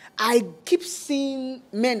 see, I keep seeing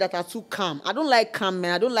men that are too calm. I don't like calm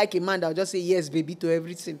men. I don't like a man that will just say yes, baby, to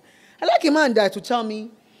everything. I like a man that will tell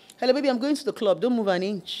me, hello, baby, I'm going to the club. Don't move an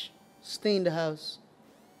inch. Stay in the house.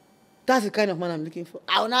 That's the kind of man I'm looking for.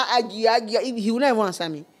 I will not argue. He will not even answer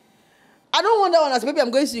me. I don't want that one. I said, baby, I'm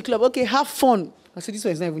going to the club. Okay, have fun. I said, this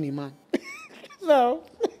one is not even a man. No.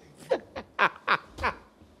 I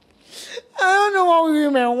don't know what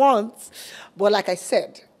women want. But like I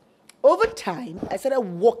said, over time, I started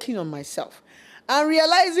working on myself and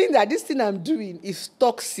realizing that this thing I'm doing is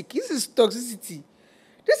toxic. This is toxicity.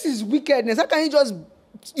 This is wickedness. How can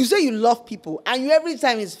you say you love people and you every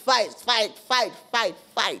time is fight.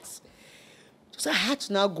 So I had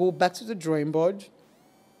to now go back to the drawing board.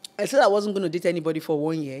 I said I wasn't going to date anybody for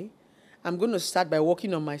 1 year. I'm going to start by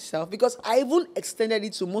working on myself because I even extended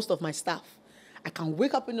it to most of my staff. I can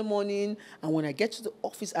wake up in the morning and when I get to the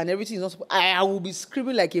office and everything is not, I will be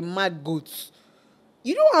screaming like a mad goat.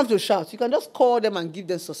 You don't have to shout. You can just call them and give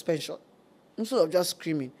them suspension instead of just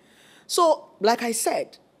screaming. So, like I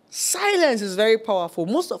said, silence is very powerful.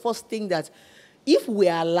 Most of us think that if we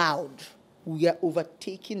are loud, we are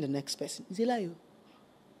overtaking the next person. Is it like you?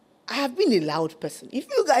 I have been a loud person. If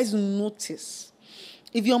you guys notice,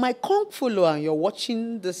 if you're my Kong follower and you're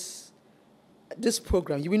watching this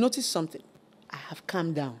program, you will notice something. I have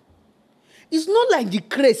calmed down. It's not like the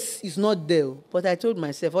craze is not there, but I told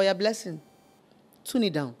myself, oh, you're blessing. Tune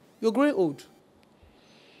it down. You're growing old.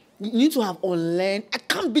 You need to have unlearned. I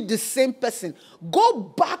can't be the same person.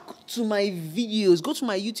 Go back to my videos. Go to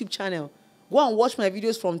my YouTube channel. Go and watch my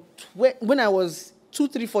videos from when I was 2,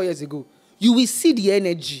 3, 4 years ago. You will see the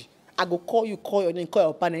energy. I go call you, then call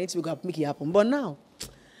your partner, and we make it happen. But now,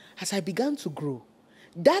 as I began to grow,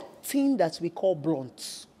 that thing that we call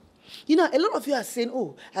blunt. You know, a lot of you are saying,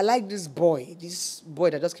 oh, I like this boy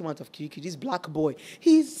that just came out of Kiriki, this black boy.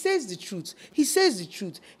 He says the truth. He says the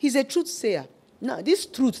truth. He's a truth sayer. Now, this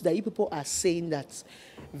truth that you people are saying that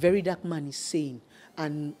very dark man is saying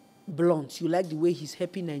and blunt, you like the way he's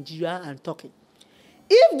helping Nigeria and talking.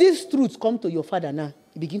 If these truths come to your father now,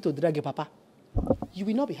 you begin to drag your papa, you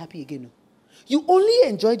will not be happy again. No? You only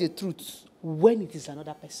enjoy the truth when it is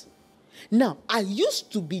another person. Now, I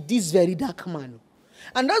used to be this very dark man.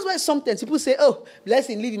 And that's why sometimes people say, oh,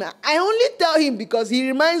 blessing, leave him. I only tell him because he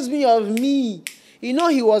reminds me of me. You know,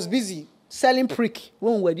 he was busy selling prick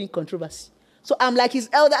when we were doing controversy. So I'm like his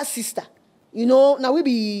elder sister. You know, now we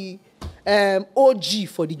be OG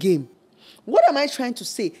for the game. What am I trying to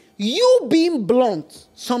say? You being blunt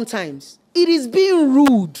sometimes, it is being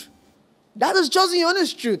rude. That is just the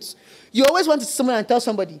honest truth. You always want to see someone and tell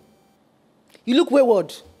somebody, you look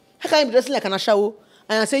wayward. How can you be dressing like an ashawo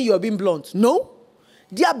and I say you are being blunt? No.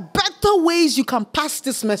 There are better ways you can pass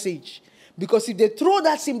this message. Because if they throw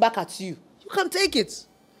that thing back at you, you can take it.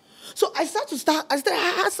 So I had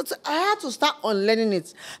to start unlearning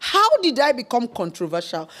it. How did I become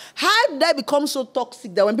controversial? How did I become so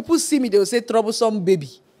toxic that when people see me, they will say troublesome baby?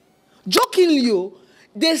 Jokingly,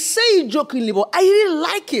 they say it jokingly, but I didn't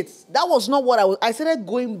like it. That was not what I was. I started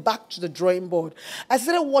going back to the drawing board. I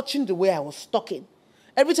started watching the way I was talking.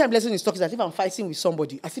 Every time Blessing is talking, it's as if I'm fighting with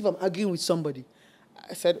somebody, as if I'm arguing with somebody.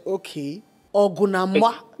 I said, okay.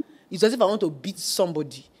 Ogunamwa. It's as if I want to beat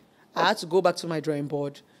somebody. I had to go back to my drawing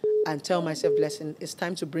board and tell myself, Blessing, it's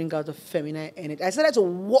time to bring out the feminine energy. I started to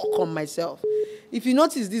work on myself. If you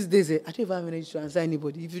notice these days, I don't even have energy to answer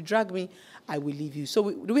anybody. If you drag me, I will leave you.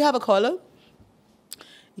 So do we have a caller?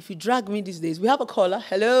 If you drag me these days, we have a caller.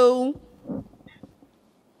 Hello?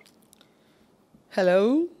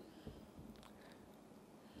 Hello?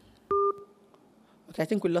 Okay, I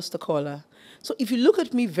think we lost the caller. So if you look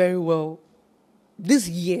at me very well, this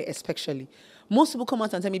year especially, most people come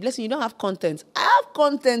out and tell me, Blessing, you don't have content. I have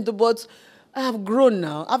content, but I have grown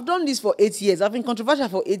now. I've done this for 8 years. I've been controversial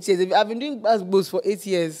for 8 years. I've been doing basketballs for 8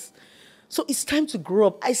 years. So it's time to grow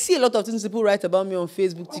up. I see a lot of things people write about me on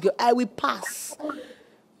Facebook. TikTok. I will pass.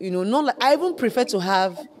 You know, not like I even prefer to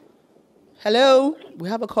have. Hello, we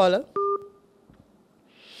have a caller.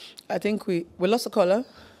 I think we lost a caller.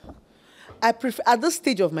 I prefer at this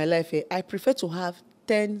stage of my life, I prefer to have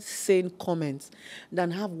 10 sane comments than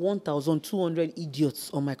have 1,200 idiots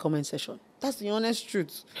on my comment section. That's the honest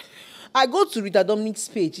truth. I go to Rita Dominic's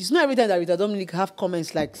page. It's not every time that Rita Dominic have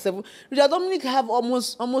comments like 7. Rita Dominic have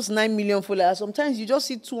almost 9 million followers. Sometimes you just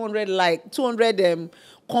see 200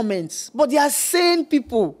 comments. But they are sane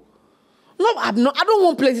people. No, I don't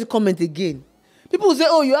want to play this comment again. People will say,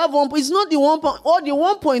 oh, you have 1. It's not the 1. All the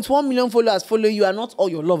 1.1 million followers following you are not all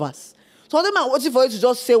your lovers. So them are waiting for you to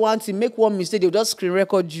just say one thing, make one mistake, they'll just screen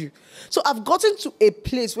record you. So I've gotten to a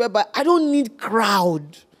place whereby I don't need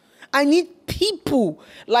crowd. I need people.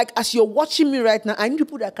 Like as you're watching me right now, I need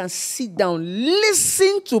people that can sit down,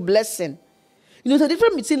 listen to Blessing. You know, the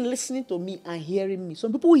difference between listening to me and hearing me.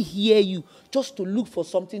 Some people hear you just to look for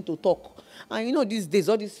something to talk. And you know, these days,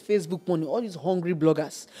 all these Facebook money, all these hungry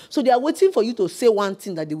bloggers. So they are waiting for you to say one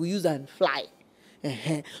thing that they will use and fly.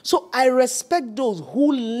 So I respect those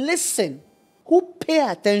who listen, who pay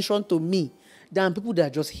attention to me, than people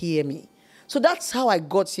that just hear me. So that's how I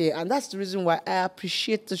got here, and that's the reason why I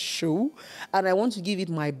appreciate the show, and I want to give it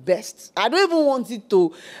my best. I don't even want it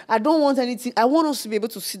to, I don't want anything. I want us to be able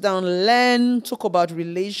to sit down, learn, talk about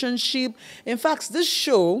relationship. In fact, this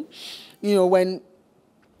show, you know, when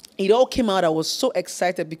it all came out, I was so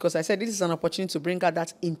excited because I said this is an opportunity to bring out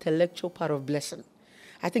that intellectual part of Blessing.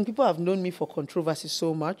 I think people have known me for controversy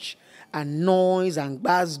so much, and noise and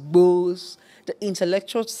bass. The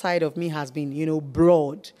intellectual side of me has been,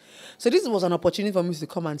 broad. So this was an opportunity for me to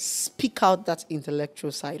come and speak out that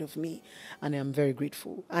intellectual side of me. And I'm very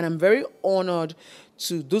grateful. And I'm very honored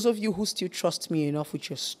to those of you who still trust me enough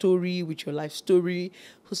with your story, with your life story,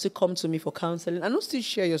 who still come to me for counseling, and who still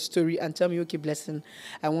share your story and tell me, okay, Blessing,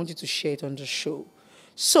 I want you to share it on the show.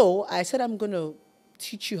 So I said I'm going to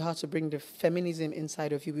teach you how to bring the feminism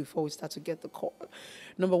inside of you before we start to get the call.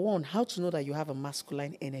 Number one, how to know that you have a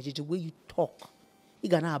masculine energy, the way you talk.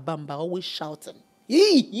 Igana Abamba, always shouting.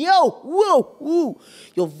 Yee, yo, whoa, woo.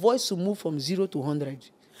 Your voice will move from 0 to 100,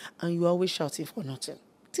 and you're always shouting for nothing.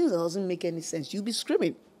 Things that doesn't make any sense. You'll be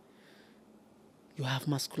screaming. You have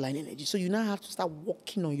masculine energy. So you now have to start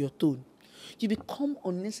working on your tone. You become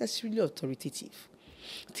unnecessarily authoritative.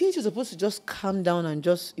 Things you're supposed to just calm down and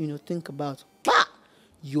just, think about. Bah!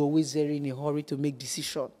 You're always there in a hurry to make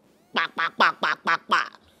decision. Bah, bah, bah, bah, bah, bah.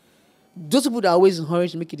 Those people that are always in a hurry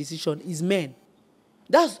to make a decision is men.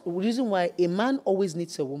 That's the reason why a man always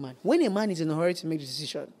needs a woman. When a man is in a hurry to make a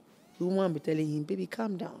decision, the woman will be telling him, baby,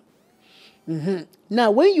 calm down. Mm-hmm.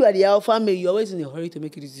 Now, when you are the alpha male, you're always in a hurry to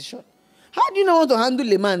make a decision. How do you not want to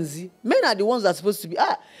handle a man, Z? Men are the ones that are supposed to be,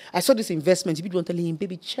 I saw this investment. People don't tell him,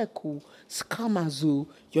 baby, check, scammers,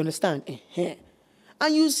 you understand?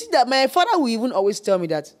 And you see that my father will even always tell me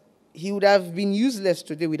that he would have been useless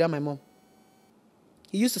today without my mom.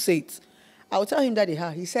 He used to say it. I would tell him that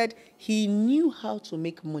he said he knew how to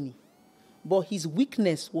make money, but his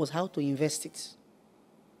weakness was how to invest it.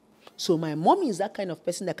 So my mom is that kind of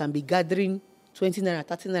person that can be gathering 20 naira,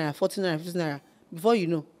 30 naira, 40 naira, 50 naira. Before you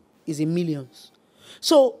know, is in millions.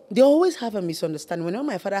 So they always have a misunderstanding. Whenever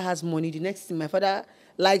my father has money, the next thing my father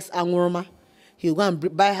likes angoroma, he'll go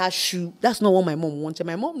and buy her shoe. That's not what my mom wanted.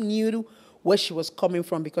 My mom knew where she was coming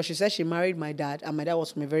from because she said she married my dad, and my dad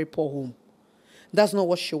was from a very poor home. That's not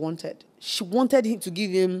what she wanted. She wanted him to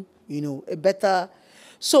give him, a better.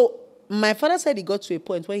 So my father said he got to a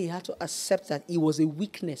point where he had to accept that it was a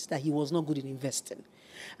weakness, that he was not good in investing.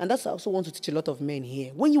 And that's what I also want to teach a lot of men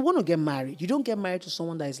here. When you want to get married, you don't get married to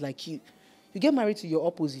someone that is like you. You get married to your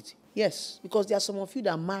opposite. Yes, because there are some of you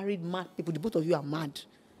that are married mad people. The both of you are mad.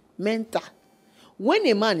 Mental. When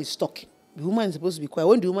a man is talking, the woman is supposed to be quiet.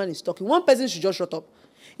 When the woman is talking, one person should just shut up.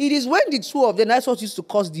 It is when the two of them, that's what used to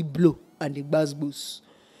cause the blow and the buzz.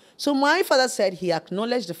 So my father said he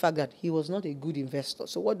acknowledged the fact that he was not a good investor.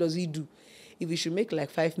 So what does he do? If he should make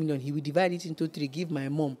like 5 million, he will divide it into 3, give my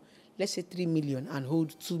mom, let's say 3 million, and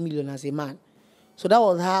hold 2 million as a man. So that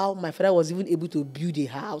was how my father was even able to build a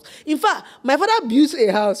house. In fact, my father built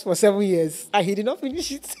a house for 7 years, and he did not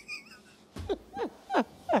finish it.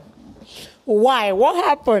 Why? What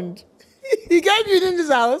happened? He kept building this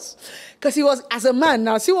house because he was, as a man,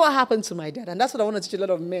 now see what happened to my dad. And that's what I want to teach a lot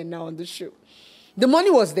of men now on this show. The money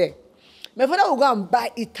was there. My father would go and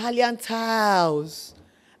buy Italian tiles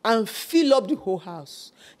and fill up the whole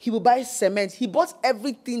house. He would buy cement. He bought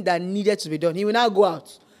everything that needed to be done. He will now go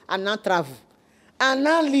out and now travel and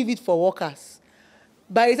now leave it for workers.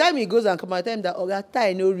 By the time he goes and come out, time that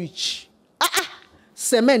Ogata no reach.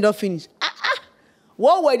 Cement don't finish.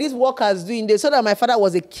 What were these workers doing? They saw that my father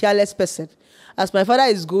was a careless person. As my father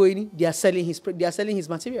is going, they are selling his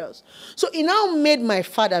materials. So it now made my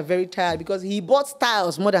father very tired because he bought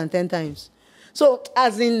tiles more than 10 times. So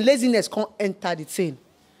as in laziness can't enter the thing.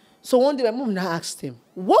 So one day my mom now asked him,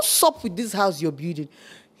 what's up with this house you're building?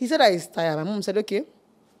 He said that he's tired. My mom said, okay,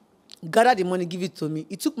 gather the money, give it to me.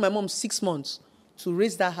 It took my mom 6 months to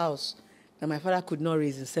raise that house that my father could not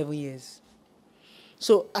raise in 7 years.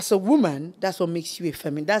 So as a woman, that's what makes you a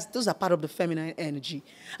feminine. Those are part of the feminine energy.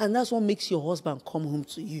 And that's what makes your husband come home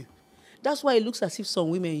to you. That's why it looks as if some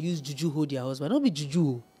women use juju hold their husband. Don't be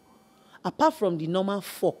juju. Apart from the normal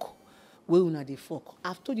fuck, where they fuck.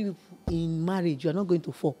 I've told you, in marriage, you are not going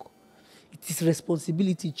to fuck. It is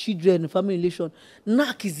responsibility, children, family relation.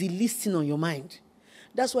 Knack is the least thing on your mind.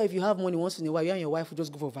 That's why if you have money once in a while, you and your wife will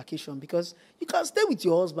just go for vacation because you can stay with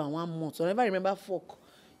your husband 1 month. So never remember fuck.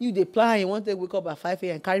 You they plan, you want to wake up at 5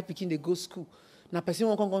 a.m. and carry picking, they go school. Now person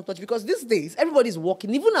won't come touch because these days everybody's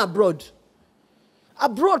working, even abroad.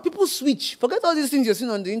 Abroad, people switch. Forget all these things you're seeing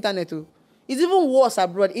on the internet. Too. It's even worse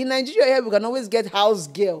abroad. In Nigeria here, we can always get house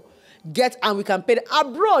girl, and we can pay them.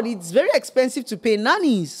 Abroad, it's very expensive to pay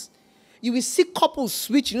nannies. You will see couples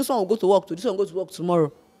switch. This one will go to work, this one will go to work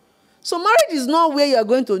tomorrow. So marriage is not where you are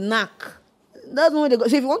going to knock. That's not where they go.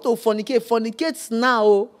 So if you want to fornicate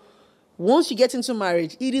now. Once you get into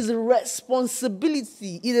marriage, it is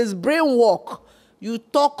responsibility. It is brain work. You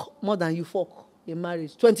talk more than you fuck in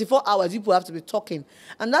marriage. 24 hours, people have to be talking.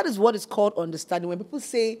 And that is what is called understanding. When people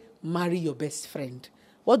say, marry your best friend.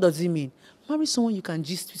 What does it mean? Marry someone you can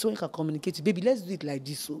gist with, someone you can communicate with. Baby, let's do it like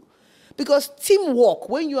this. So. Because teamwork,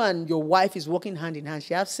 when you and your wife is working hand in hand,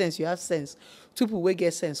 she has sense, you have sense. Two people will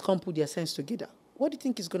get sense, come put their sense together. What do you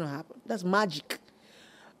think is going to happen? That's magic.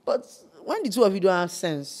 But when the two of you don't have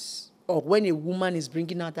sense, or when a woman is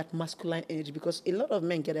bringing out that masculine energy, because a lot of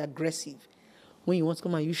men get aggressive when you want to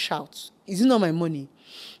come and you shout, is it not my money?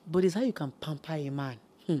 But it's how you can pamper a man.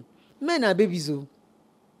 Men are babies, though.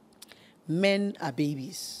 Men are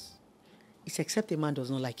babies. It's except a man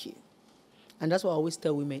does not like you. And that's why I always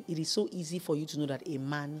tell women, it is so easy for you to know that a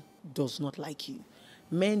man does not like you.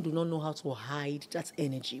 Men do not know how to hide that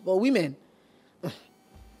energy. But women,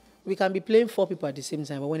 we can be playing 4 people at the same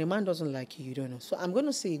time, but when a man doesn't like you, you don't know. So I'm going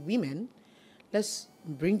to say, women, let's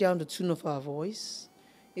bring down the tune of our voice.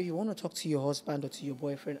 If you want to talk to your husband or to your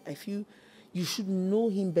boyfriend, I feel you should know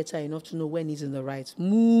him better enough to know when he's in the right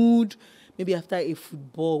mood. Maybe after a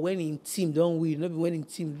football, when in team don't win, maybe when in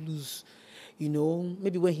team lose. You know,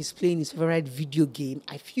 maybe when he's playing his favorite video game,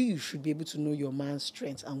 I feel you should be able to know your man's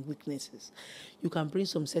strengths and weaknesses. You can bring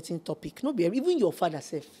some certain topic. Not be even your father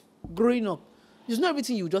self. Growing up, it's not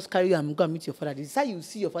everything you just carry and go and meet your father. This is how you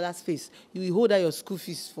see your father's face. You will hold out your school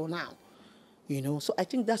fees for now. You know, so I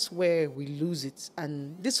think that's where we lose it.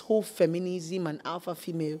 And this whole feminism and alpha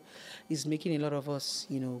female is making a lot of us,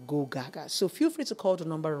 you know, go gaga. So feel free to call the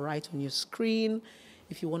number right on your screen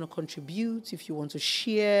if you want to contribute, if you want to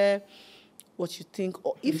share what you think,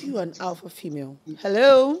 or if you're an alpha female.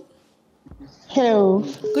 Hello. Hello.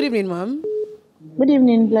 Good evening, ma'am. Good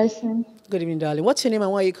evening, Blessing. Good evening, darling. What's your name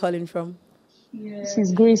and where are you calling from? This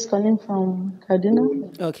is Grace calling from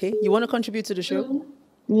Kaduna. Okay. You want to contribute to the show?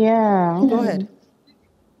 Yeah. Go ahead.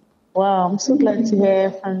 Wow, I'm so glad to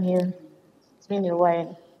hear from you. It's been a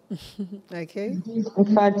while. Okay.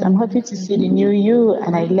 In fact, I'm happy to see the new you,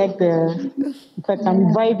 and I like in fact,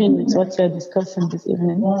 I'm vibing with what you're discussing this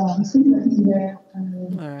evening. Wow, I'm so glad to hear from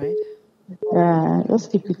you. All right. Let's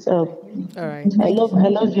keep it up. All right. I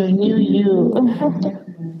love your new you.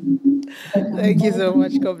 Thank you so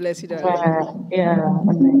much. God bless you, darling. Yeah.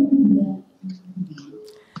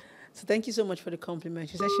 So thank you so much for the compliment.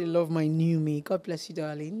 She said she loved my new me. God bless you,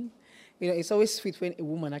 darling. You know, it's always sweet when a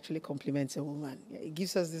woman actually compliments a woman. Yeah, it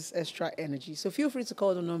gives us this extra energy. So feel free to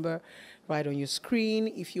call the number right on your screen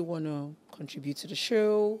if you want to contribute to the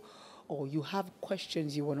show or you have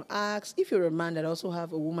questions you want to ask. If you're a man that also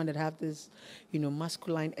have a woman that have this, you know,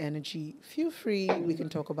 masculine energy, feel free. We can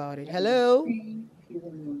talk about it. Hello?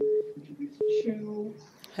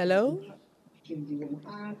 Hello?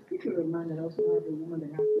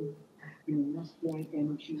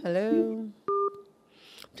 Hello?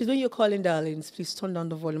 Please, when you're calling, darlings, please turn down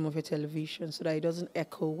the volume of your television so that it doesn't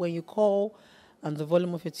echo. When you call and the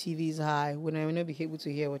volume of your TV is high, when I will not be able to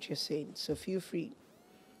hear what you're saying. So feel free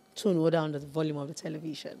to turn down the volume of the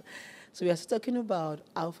television. So we are talking about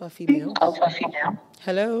alpha female. Alpha female.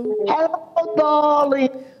 Hello? Hello,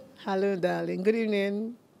 darling. Hello, darling. Good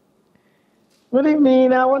evening. Good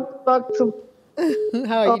evening. I want to talk to...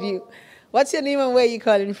 How are you doing? What's your name and where are you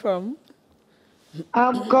calling from?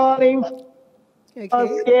 I'm calling...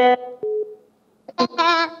 Okay. Yeah.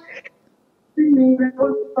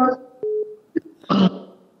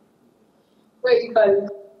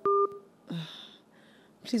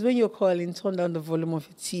 Please, when you're calling, turn down the volume of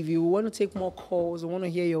your TV. We want to take more calls. We want to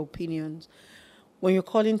hear your opinions. When you're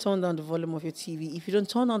calling, turn down the volume of your TV. If you don't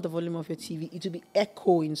turn down the volume of your TV, it will be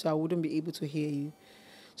echoing, so I wouldn't be able to hear you.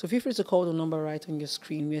 So feel free to call the number right on your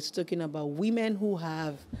screen. We're talking about women who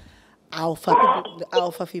have alpha, the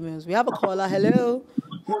alpha females. We have a caller. Hello.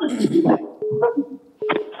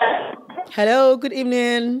 Hello. Good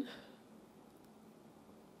evening.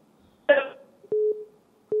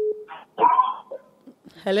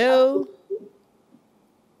 Hello.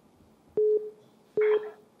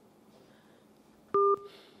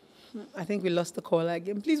 I think we lost the caller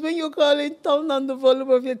again. Please, when you're calling, turn down the volume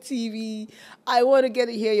of your TV. I want to get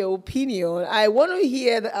to hear your opinion. I want to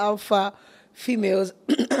hear the alpha females.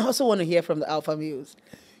 I also want to hear from the alpha males.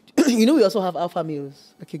 You know, we also have alpha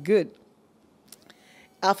males. Okay, good.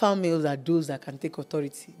 Alpha males are those that can take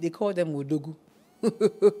authority. They call them Odogu.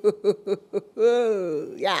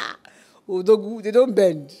 Yeah. Odogu, they don't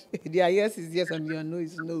bend. Their yes is yes and their no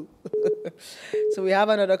is no. So we have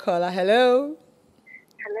another caller. Hello.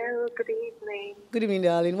 Hello, good evening. Good evening,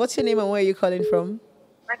 darling. What's your name and where are you calling from?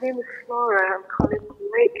 My name is Flora. I'm calling from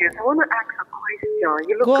Lagos. I want to ask a question.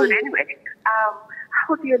 You look Go good ahead. anyway.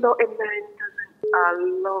 How do you know a man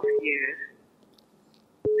doesn't love you?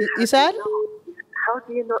 You said? How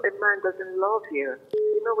do you know a man doesn't love you?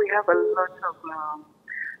 You know, we have a lot of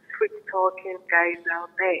sweet talking guys out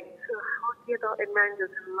there. So how do you know a man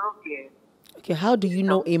doesn't love you? Okay, how do you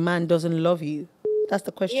know a man doesn't love you? That's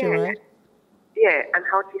the question, Yeah. right? Yeah, and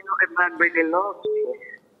how do you know a man really loves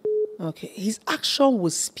me? Okay, his action will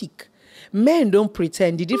speak. Men don't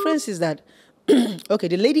pretend. The difference is that, okay,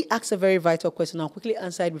 the lady asked a very vital question. I'll quickly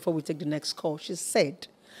answer it before we take the next call. She said,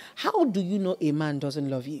 how do you know a man doesn't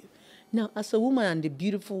love you? Now, as a woman, and the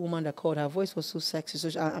beautiful woman that called, her voice was so sexy,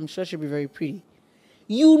 so I'm sure she'll be very pretty.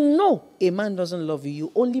 You know a man doesn't love you.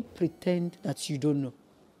 You only pretend that you don't know.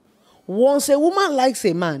 Once a woman likes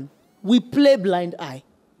a man, we play blind eye.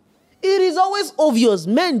 It is always obvious.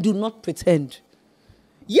 Men do not pretend.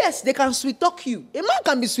 Yes, they can sweet talk you. A man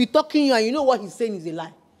can be sweet talking you and you know what he's saying is a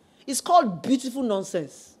lie. It's called beautiful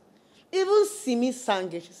nonsense. Even Simi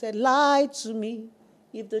sang it. She said, lie to me.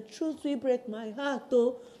 If the truth will break my heart,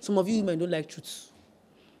 though. Some of you women don't like truth.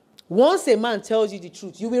 Once a man tells you the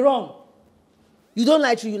truth, you'll be wrong. You don't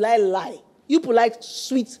like truth, you lie. You people like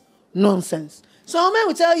sweet nonsense. Some men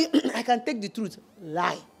will tell you, I can take the truth.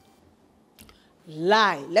 Lie.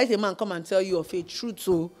 Let a man come and tell you of a truth.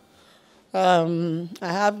 So, I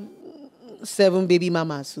have 7 baby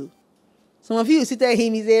mamas. So some of you sit there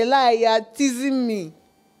him, he's a lie, you're teasing me.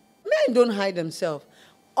 Men don't hide themselves.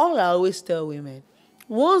 All I always tell women,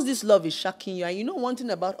 once this love is shocking you, and you know one thing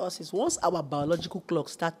about us is once our biological clock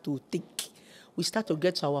start to tick, we start to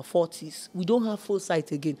get to our 40s, we don't have full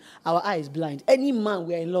sight again. Our eye is blind. Any man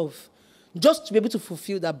we're in love, just to be able to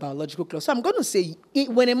fulfill that biological clock. So I'm going to say,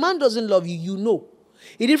 when a man doesn't love you, you know.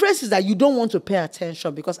 The difference is that you don't want to pay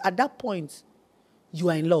attention because at that point, you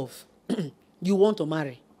are in love. You want to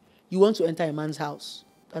marry. You want to enter a man's house.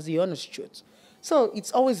 That's the honest truth. So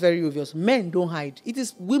it's always very obvious. Men don't hide. It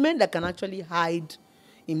is women that can actually hide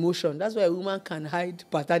emotion. That's why a woman can hide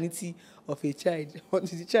paternity of a child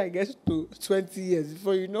until the child gets to 20 years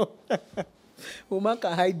before you know. Woman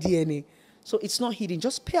can hide DNA. So it's not hidden.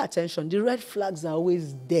 Just pay attention. The red flags are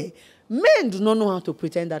always there. Men do not know how to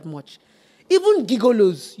pretend that much. Even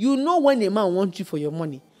gigolos, you know when a man wants you for your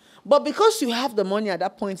money. But because you have the money at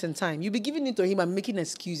that point in time, you'll be giving it to him and making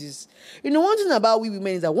excuses. You know, one thing about we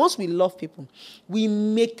women is that once we love people, we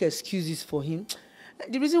make excuses for him.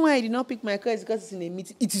 The reason why I did not pick my car is because it's in a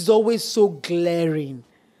meeting. It is always so glaring.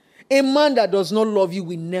 A man that does not love you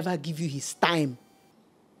will never give you his time.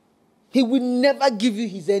 He will never give you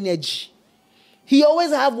his energy. He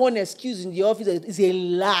always have one excuse in the office that is a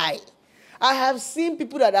lie. I have seen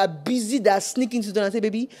people that are busy that sneak into them and say,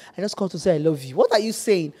 baby, I just called to say I love you. What are you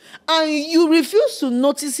saying? And you refuse to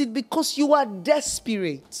notice it because you are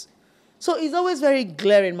desperate. So it's always very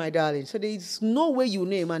glaring, my darling. So there is no way you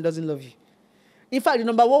know a man doesn't love you. In fact, the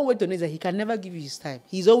number one way to know is that he can never give you his time.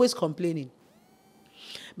 He's always complaining.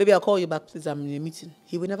 Baby, I'll call you back, please. I'm in a meeting.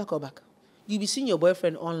 He will never call back. You'll be seeing your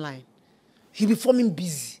boyfriend online. He'll be forming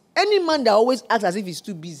busy. Any man that always acts as if he's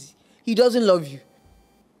too busy, he doesn't love you.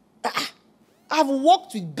 I've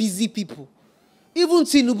worked with busy people. Even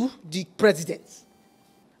Tinubu, the president,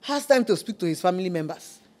 has time to speak to his family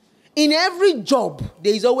members. In every job,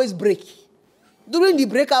 there is always break. During the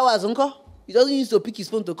break hours, uncle, he doesn't use to pick his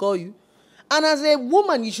phone to call you. And as a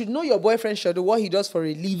woman, you should know your boyfriend's schedule, what he does for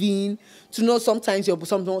a living, to know sometimes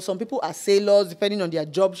some people are sailors, depending on their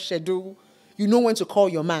job schedule. You know when to call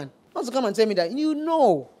your man. Not to come and tell me that, you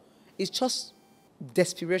know. It's just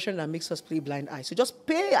desperation that makes us play blind eye. So just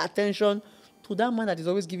pay attention to that man that is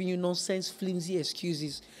always giving you nonsense, flimsy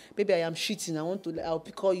excuses. Baby, I am shitting. I'll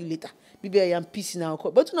call you later. Baby, I am pissing. I'll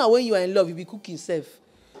call. But now when you are in love, you'll be cooking self.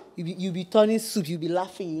 You'll be turning soup. You'll be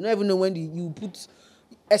laughing. You don't even know when you put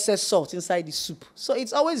excess salt inside the soup. So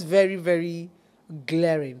it's always very, very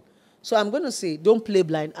glaring. So I'm going to say, don't play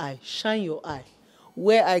blind eye. Shine your eye.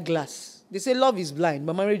 Wear eyeglass. They say love is blind,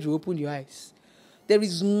 but marriage will open your eyes. There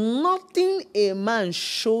is nothing a man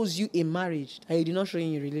shows you in marriage that he did not show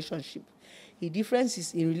you in a relationship. The difference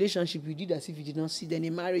is in relationship, you did as if you did not see. Then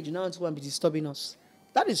in marriage, you now want to be disturbing us.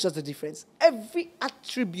 That is just the difference. Every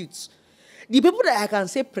attribute. The people that I can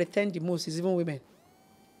say pretend the most is even women.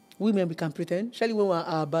 Women, we can pretend. Especially when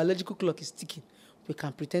our biological clock is ticking. We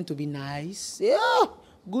can pretend to be nice. Yeah,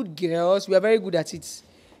 good girls. We are very good at it.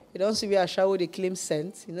 You don't see where a shower they claim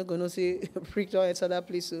scent. You're not going to say, freak out at other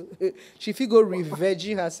place. So, she feel go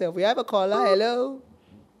reveging herself. We have a caller. Hello?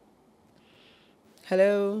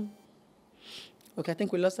 Hello? Okay, I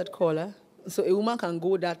think we lost that caller. So a woman can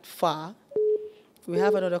go that far. We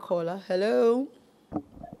have another caller. Hello?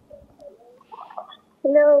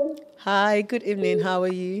 Hello. Hi, good evening. How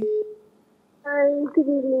are you? Hi, good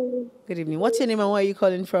evening. Good evening. What's your name and where are you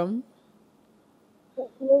calling from? My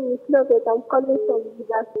name is Lovett. I'm calling from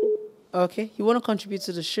University. Okay. You want to contribute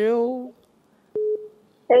to the show?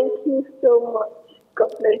 Thank you so much. God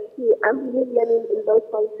bless you. I'm really learning a lot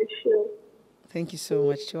from the show. Thank you so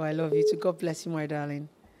much, Joe. I love you too. God bless you, my darling.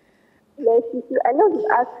 Bless you too. I love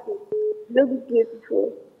your outfit. You look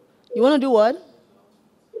beautiful. You want to do what?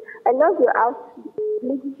 I love your outfit. You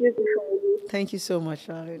look beautiful. Thank you so much,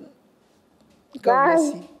 darling. God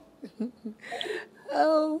bless Bye. you.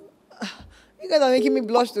 Oh, you guys are making me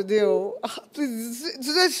blush today. Oh, please,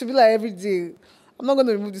 today should be like every day. I'm not going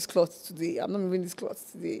to remove this cloth today. I'm not removing this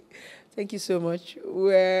cloth today. Thank you so much.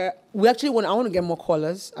 We actually I want to get more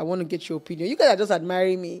callers. I want to get your opinion. You guys are just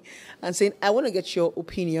admiring me and saying, I want to get your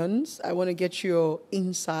opinions. I want to get your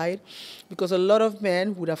insight. Because a lot of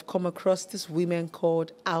men would have come across these women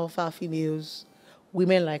called alpha females.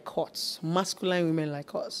 Women like us, masculine women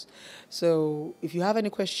like us. So if you have any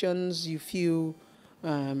questions, you feel,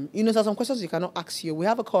 there's some questions you cannot ask here. We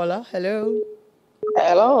have a caller. Hello.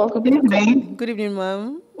 Hello, good evening. Good evening,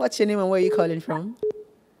 ma'am. What's your name and where are you calling from?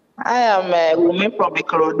 I am a woman from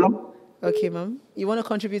Ikorodu. Okay, ma'am. You want to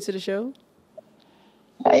contribute to the show?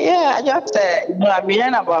 Yeah, I just, I've been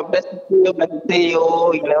hearing about Bessie,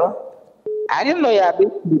 I didn't know you are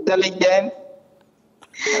this intelligent.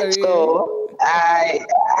 So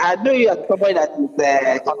I know you are somebody that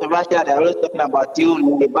is controversial. They're always talking about you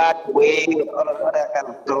in a bad way, all of that kind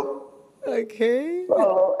of stuff. Okay.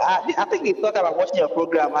 So I think it's talk about watching your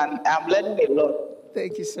program, and I'm learning a lot.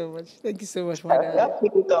 Thank you so much. Thank you so much, my darling. Just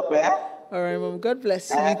keep it up, eh? All right, mom. God bless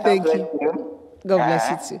you. God Thank bless you. God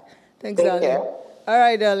bless you too. Thanks, take darling. care. All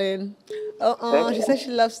right, darling. She said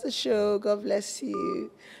she loves the show. God bless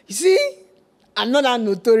you. You see, I'm not that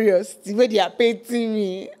notorious. The way they are painting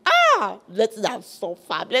me. Let them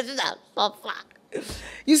suffer. Let them suffer.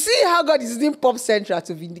 You see how God is using Popcentral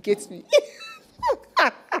to vindicate me.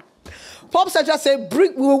 Popcentral said, we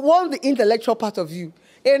want the intellectual part of you.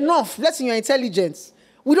 Enough. Let's in your intelligence.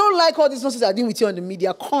 We don't like all these nonsense I'm doing with you on the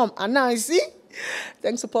media. Come. And now, you see?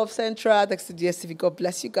 Thanks to Popcentral, thanks to DStv. God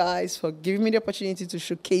bless you guys for giving me the opportunity to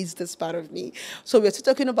showcase this part of me. So we're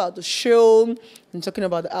still talking about the show and talking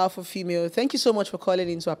about the alpha female. Thank you so much for calling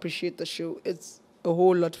in to appreciate the show. It's a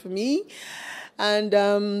whole lot for me. And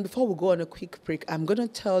before we go on a quick break, I'm going to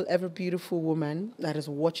tell every beautiful woman that is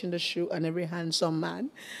watching the show and every handsome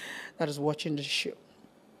man that is watching the show.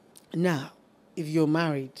 Now, if you're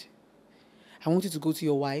married, I want you to go to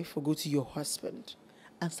your wife or go to your husband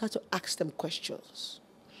and start to ask them questions.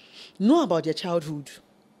 Know about their childhood.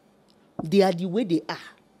 They are the way they are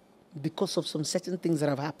because of some certain things that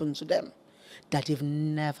have happened to them that they've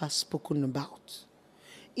never spoken about.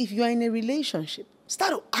 If you are in a relationship,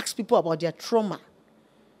 start to ask people about their trauma.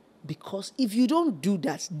 Because if you don't do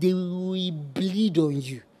that, they will bleed on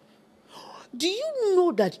you. Do you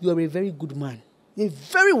know that you are a very good man? You're a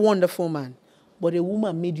very wonderful man, but a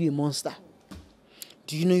woman made you a monster?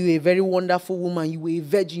 Do you know you're a very wonderful woman? You were a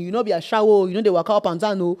virgin. You know be a shower. You know they work up and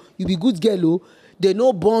down. You be good girl. They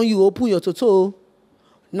no born you. Open your toto.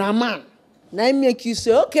 Now man, now make you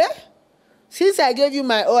say, okay, since I gave you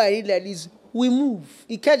my I need like this, we move.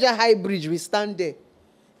 Ikeja High Bridge, we stand there.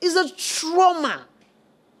 It's a trauma.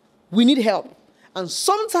 We need help. And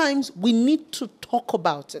sometimes we need to talk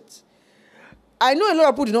about it. I know a lot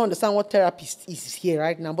of people do not understand what therapist is here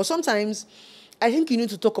right now, but sometimes I think you need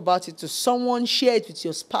to talk about it to someone, share it with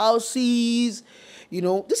your spouses.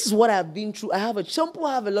 This is what I've been through. Some people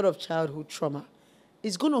have a lot of childhood trauma.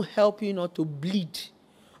 It's going to help you not to bleed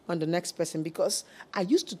on the next person, because I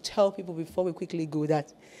used to tell people before we quickly go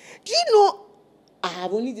that, do you know I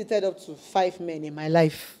have only dated up to 5 men in my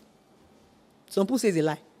life? Some people say it's a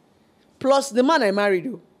lie. Plus the man I married,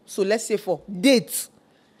 though. So let's say 4 dates.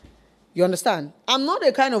 You understand? I'm not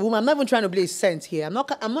a kind of woman. I'm not even trying to play a sense here. I'm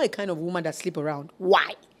not a kind of woman that sleep around.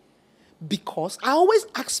 Why? Because I always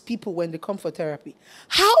ask people when they come for therapy,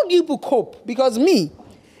 how do you people cope? Because me,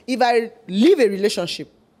 if I leave a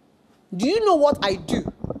relationship, do you know what I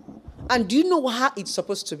do? And do you know how it's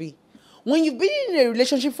supposed to be? When you've been in a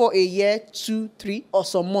relationship for a year, 2, 3, or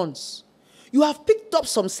some months, you have picked up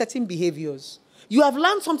some certain behaviors. You have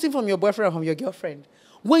learned something from your boyfriend or from your girlfriend.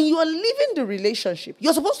 When you are leaving the relationship,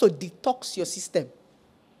 you're supposed to detox your system.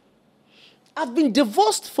 I've been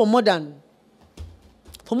divorced for more than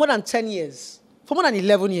 10 years, for more than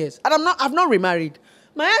 11 years. And I've not remarried.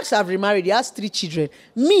 My ex have remarried. He has 3 children.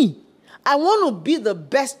 Me, I want to be the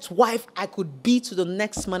best wife I could be to the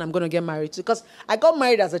next man I'm going to get married to. Because I got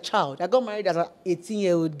married as a child. I got married as an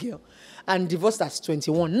 18-year-old girl and divorced as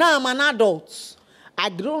 21. Now I'm an adult. I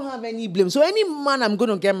don't have any blame. So any man I'm going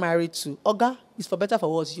to get married to, Oga, it's for better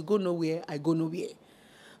for worse. You go nowhere, I go nowhere.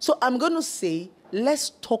 So I'm going to say,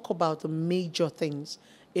 let's talk about the major things.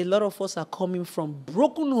 A lot of us are coming from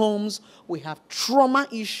broken homes. We have trauma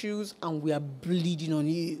issues and we are bleeding on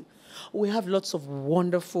you. We have lots of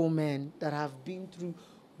wonderful men that have been through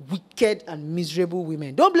wicked and miserable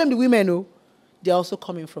women. Don't blame the women, no. They're also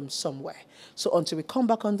coming from somewhere. So until we come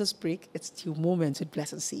back on this break, it's still Moments with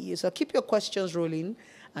Bless and See You. So keep your questions rolling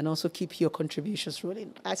and also keep your contributions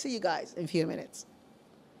rolling. I'll see you guys in a few minutes.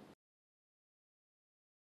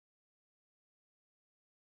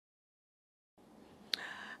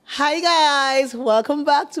 Hi guys, welcome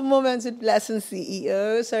back to Moments with Blessing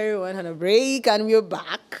CEO. So everyone had a break and we're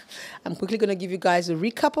back. I'm quickly going to give you guys a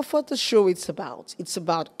recap of what the show is about. It's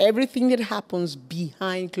about everything that happens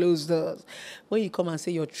behind closed doors. When you come and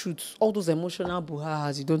say your truth, all those emotional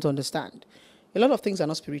buhahas you don't understand. A lot of things are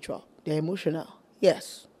not spiritual, they're emotional.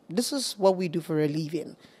 Yes, this is what we do for a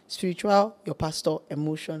living. Spiritual, your pastor,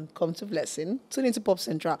 emotion, come to Blessing. Tune into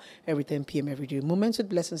Popcentral every 10 p.m. every day. Moments with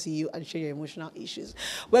Blessing, see you and share your emotional issues.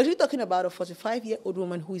 We're actually talking about a 45-year-old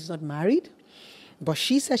woman who is not married, but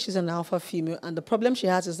she says she's an alpha female, and the problem she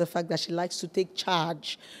has is the fact that she likes to take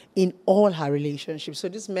charge in all her relationships. So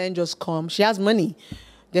this man just comes. She has money.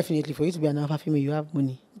 Definitely, for you to be an alpha female, you have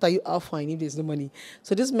money. What are you alpha if there's no money?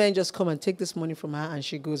 So this man just come and take this money from her and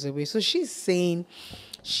she goes away. So she's saying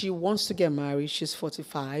she wants to get married. She's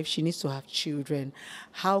 45. She needs to have children.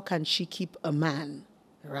 How can she keep a man,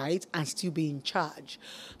 right, and still be in charge?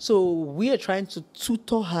 So we are trying to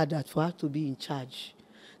tutor her that for her to be in charge,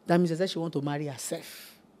 that means that she wants to marry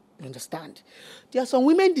herself. You understand? There are some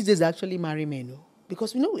women these days that actually marry men, no?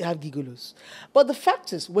 Because we know we have gigolos. But the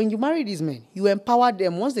fact is, when you marry these men, you empower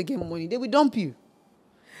them. Once they get money, they will dump you.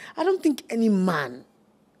 I don't think any man,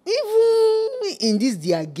 even in this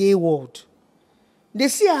their gay world, they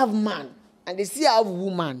still have man and they still have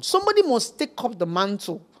woman. Somebody must take up the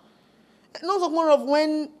mantle. Not more of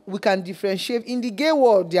when we can differentiate. In the gay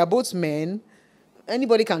world, they are both men.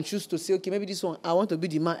 Anybody can choose to say, okay, maybe this one, I want to be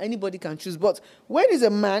the man. Anybody can choose. But when it's a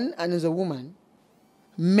man and it's a woman,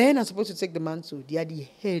 men are supposed to take the mantle. They are the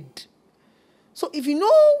head. So if you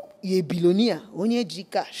know you're a billionaire, when you're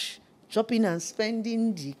G-cash, shopping and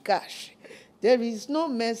spending the cash, there is no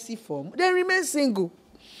mercy for them. They remain single.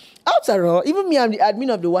 After all, even me, I'm the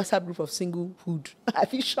admin of the WhatsApp group of singlehood. I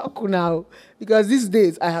feel shocked now because these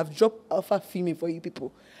days I have dropped alpha female for you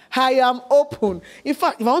people. I am open. In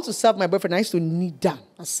fact, if I want to serve my boyfriend, I used to kneel down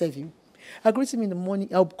and serve him. I greet him in the morning.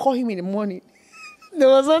 I'll call him in the morning. There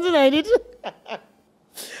was something I did.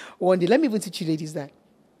 One day, let me even teach you ladies that.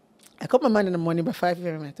 I called my man in the morning by 5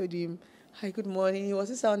 a.m. I told him, hi, good morning. He was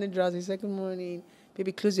still sounding drowsy. He said, good morning.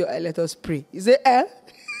 Baby, close your eye, let us pray. He said, eh?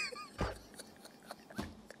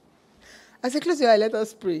 I said, close your eye, let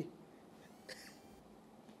us pray.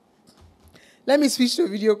 Let me switch to a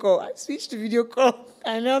video call. I switched to video call.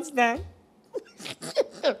 I knelt down.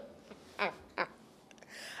 And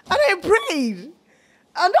I prayed. And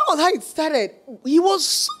that was how it started. He was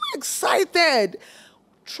so excited.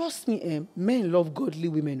 Trust me, men love godly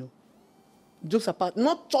women. Jokes apart.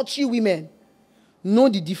 Not churchy women. Know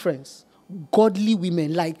the difference. Godly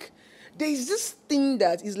women. Like, there is this thing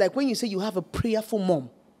that is like when you say you have a prayerful mom.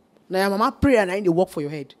 Now, your mama prayer and then they work for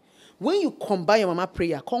your head. When you combine your mama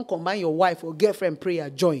prayer, can't combine your wife or girlfriend prayer,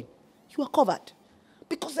 join, you are covered.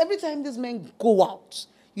 Because every time these men go out,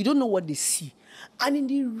 you don't know what they see. And in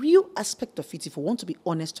the real aspect of it, if we want to be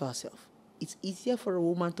honest to ourselves, it's easier for a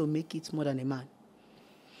woman to make it more than a man.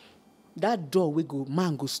 That door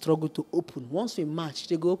man go struggle to open. Once we match,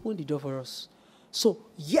 they go open the door for us. So,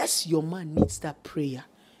 yes, your man needs that prayer.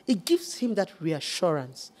 It gives him that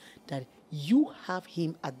reassurance that you have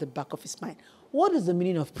him at the back of his mind. What is the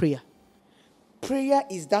meaning of prayer? Prayer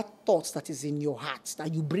is that thought that is in your heart,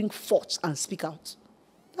 that you bring forth and speak out.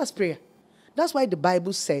 That's prayer. That's why the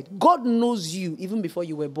Bible said, God knows you even before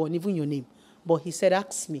you were born, even your name. But he said,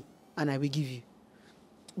 ask me, and I will give you.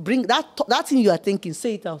 Bring that thing you are thinking,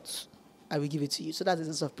 say it out. I will give it to you. So that's the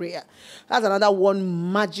sense of prayer. That's another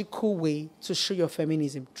one magical way to show your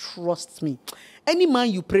feminism. Trust me. Any man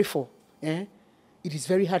you pray for, it is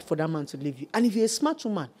very hard for that man to leave you. And if you're a smart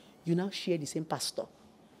woman, you now share the same pastor.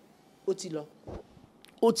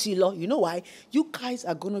 Otilo, you know why? You guys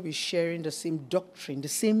are going to be sharing the same doctrine, the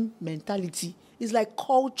same mentality. It's like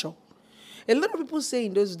culture. A lot of people say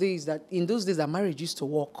in those days that marriage used to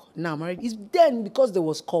work. Now marriage is then because there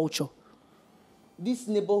was culture. This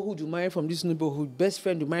neighborhood you marry from this neighborhood, best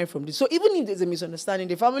friend you marry from this. So even if there's a misunderstanding,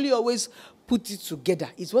 the family always put it together.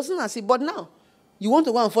 It wasn't as if, but now you want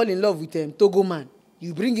to go and fall in love with Togo man.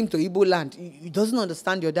 You bring him to Igbo land. He doesn't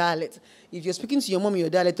understand your dialect. If you're speaking to your mom in your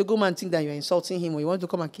dialect, Togo man think that you're insulting him or you want to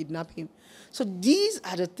come and kidnap him. So these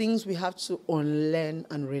are the things we have to unlearn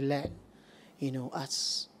and relearn,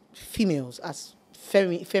 as females, as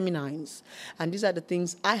feminines. And these are the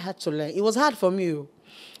things I had to learn. It was hard for me.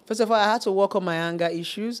 First of all, I had to work on my anger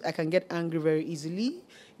issues. I can get angry very easily.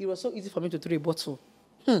 It was so easy for me to throw a bottle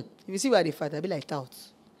If you see where they fight, I'll be like, tout.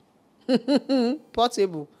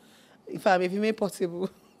 Portable. If I'm a female portable.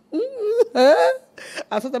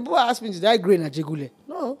 And sometimes people ask me, did I grain at Jegule?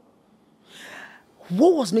 No.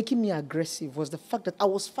 What was making me aggressive was the fact that I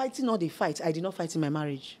was fighting all the fights I did not fight in my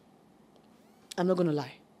marriage. I'm not going to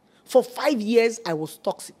lie. For 5 years, I was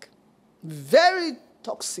toxic. Very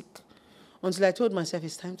toxic. Until I told myself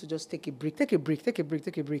it's time to just take a break.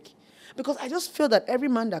 Because I just feel that every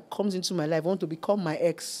man that comes into my life wants to become my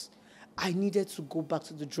ex. I needed to go back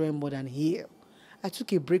to the drawing board and heal. I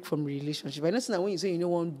took a break from relationship. I know that when you say you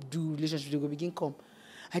don't want to do relationship, you go begin come.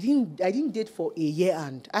 I didn't date for a year,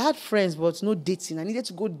 and I had friends, but no dating. I needed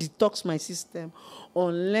to go detox my system,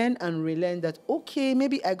 unlearn and relearn that, okay,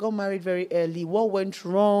 maybe I got married very early. What went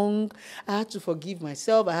wrong? I had to forgive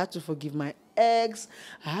myself. I had to forgive my ex.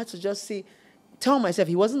 I had to just tell myself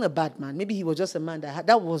he wasn't a bad man. Maybe he was just a man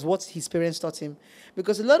that was what his parents taught him.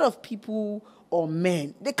 Because a lot of people or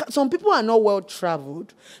men, some people are not well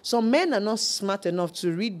traveled. Some men are not smart enough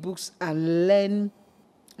to read books and learn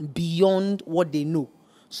beyond what they know.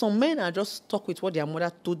 Some men are just stuck with what their mother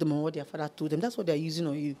told them and what their father told them. That's what they're using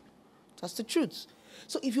on you. That's the truth.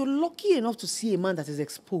 So if you're lucky enough to see a man that is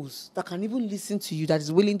exposed, that can even listen to you, that is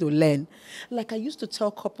willing to learn, like I used to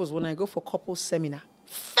tell couples when I go for couples seminar,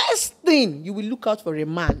 first thing you will look out for a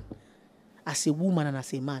man, as a woman and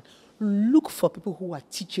as a man, look for people who are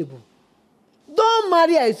teachable. Don't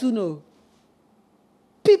marry as you know.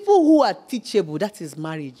 People who are teachable, that is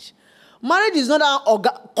marriage. Marriage is not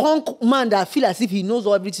an man that feels as if he knows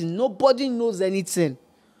everything. Nobody knows anything.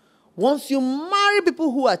 Once you marry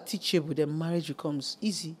people who are teachable, then marriage becomes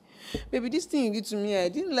easy. Baby, this thing you did to me, I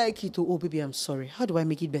didn't like it. Oh, baby, I'm sorry. How do I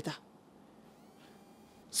make it better?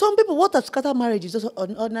 Some people, what has scattered marriage is just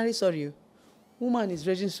an ordinary sorry. Woman is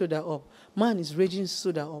raging soda up. Man is raging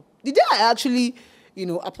soda up. The day I actually,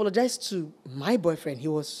 apologized to my boyfriend, it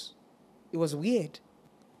was weird.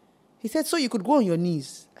 He said, so you could go on your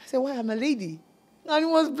knees. I said, why? I'm a lady. And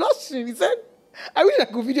he was blushing. He said, I wish I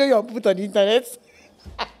could video you and put on the internet.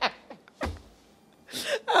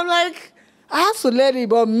 I'm like, I have to learn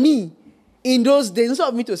about me in those days. Instead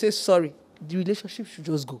of me to say sorry, the relationship should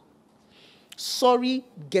just go. Sorry,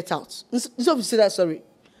 get out. Instead of you say that sorry.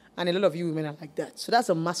 And a lot of you women are like that. So that's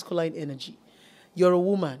a masculine energy. You're a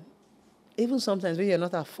woman. Even sometimes when you're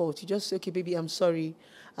not at fault, you just say, okay, baby, I'm sorry.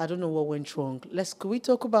 I don't know what went wrong. Can we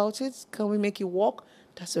talk about it? Can we make it work?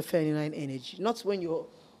 That's a feminine energy. Not when your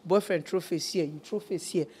boyfriend throw face here, you throw face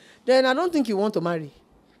here. Then I don't think you want to marry.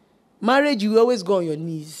 Marriage, you always go on your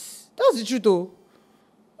knees. That's the truth, though.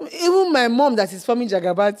 Even my mom that is forming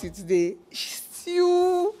Jagabati today, she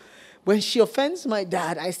still, when she offends my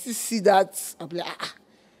dad, I still see that. I'm like,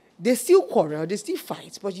 they still quarrel, they still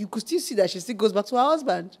fight, but you could still see that she still goes back to her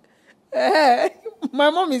husband. My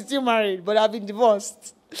mom is still married, but I've been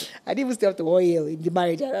divorced. I didn't even stay up to 1 year in the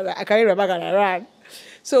marriage. I carried my bag and I ran.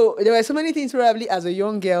 So there were so many things probably as a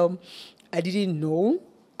young girl I didn't know,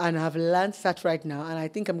 and I've learned that right now, and I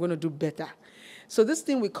think I'm going to do better. So this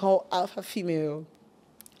thing we call alpha female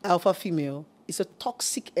is a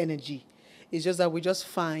toxic energy. It's just that we just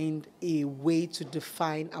find a way to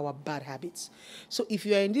define our bad habits. So if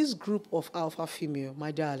you are in this group of alpha female,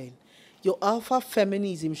 my darling, your alpha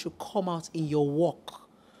feminism should come out in your work.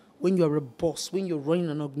 When you're a boss, when you're running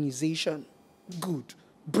an organization, good.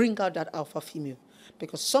 Bring out that alpha female.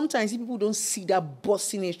 Because sometimes people don't see that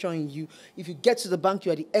bossy nature in you. If you get to the bank,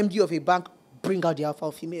 you are the MD of a bank, bring out the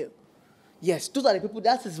alpha female. Yes, those are the people,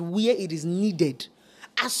 that is where it is needed.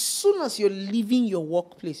 As soon as you're leaving your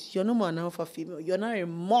workplace, you're no more an alpha female. You're now a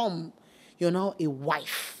mom. You're now a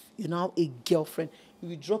wife. You're now a girlfriend. You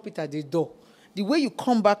will drop it at the door. The way you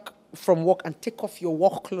come back from work and take off your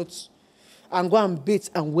work clothes and go and bathe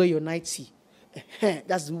and wear your nightie,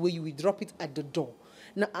 that's the way you will drop it at the door.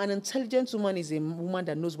 Now, an intelligent woman is a woman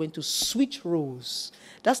that knows when to switch roles.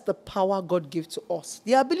 That's the power God gave to us.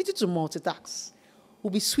 The ability to multitask.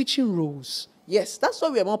 We'll be switching roles. Yes, that's why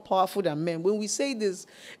we are more powerful than men. When we say this,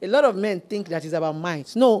 a lot of men think that it's about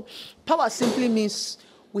minds. No, power simply means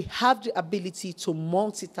we have the ability to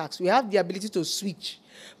multitask. We have the ability to switch.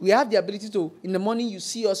 We have the ability to, in the morning you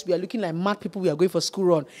see us, we are looking like mad people, we are going for school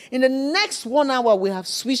run. In the next 1 hour, we have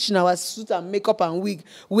switched in our suit and makeup and wig.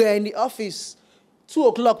 We are in the office. 2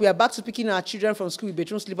 o'clock, we are back to picking our children from school with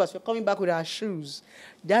bedroom slippers. We're coming back with our shoes.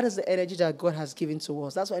 That is the energy that God has given to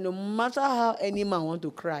us. That's why no matter how any man wants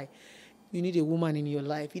to cry, you need a woman in your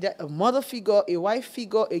life. Either a mother figure, a wife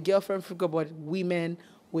figure, a girlfriend figure, but women,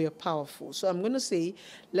 we are powerful. So I'm going to say,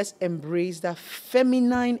 let's embrace that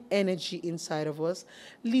feminine energy inside of us.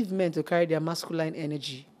 Leave men to carry their masculine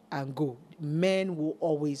energy and go. Men will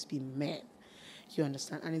always be men. You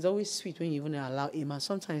understand? And it's always sweet when you even allow a man.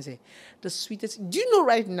 Sometimes the sweetest. Do you know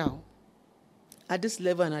right now, at this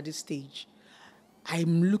level and at this stage,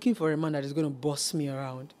 I'm looking for a man that is going to boss me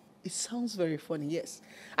around. It sounds very funny, yes.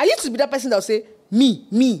 I used to be that person that would say, me,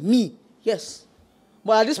 me, me. Yes.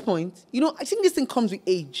 But at this point, I think this thing comes with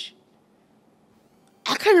age.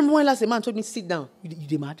 I can't remember when last a man told me, sit down.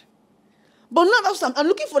 You mad? But now I'm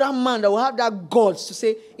looking for that man that will have that guts to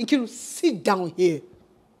say, Nkiru, sit down here.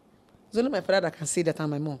 It's only my father that can say that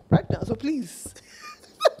and my mom right now. So please,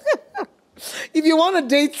 if you want to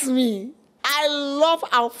date me, I love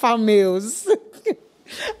alpha males.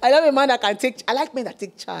 I love a man that can I like men that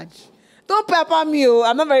take charge. Don't pamper me,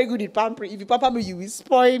 I'm not very good at pampering. If you pamper me, you will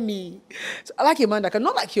spoil me. So I like a man that can,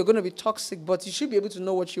 not like you're going to be toxic, but you should be able to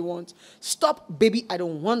know what you want. Stop, baby, I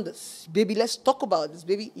don't want this. Baby, let's talk about this,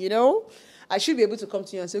 baby, I should be able to come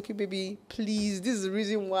to you and say, okay, baby, please, this is the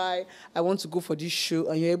reason why I want to go for this show.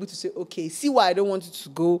 And you're able to say, okay, see why I don't want you to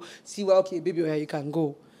go. See why, okay, baby, where you can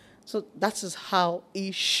go. So that is how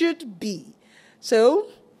it should be. So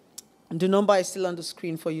the number is still on the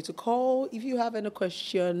screen for you to call. If you have any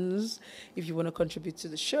questions, if you want to contribute to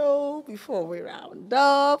the show before we round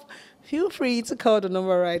up, feel free to call the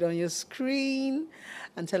number right on your screen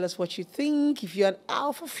and tell us what you think. If you're an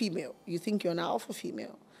alpha female,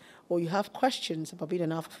 or you have questions about being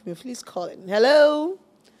an alpha female, please call in. Hello?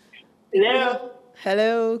 Hello.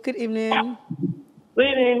 Hello. Good evening. Good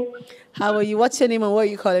evening. How are you? What's your name and where are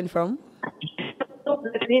you calling from?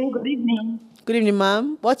 Good evening. Good evening,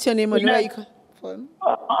 ma'am. What's your name and where are you calling from?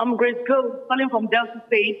 I'm Grace Cole, calling from Delta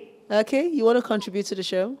State. Okay. You want to contribute to the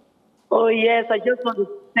show? Oh, yes. I just want to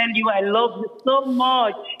tell you I love you so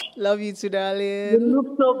much. Love you too, darling. You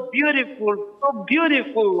look so beautiful. So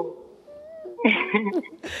beautiful.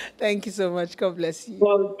 Thank you so much. God bless you.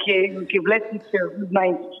 Okay. Bless you too. Good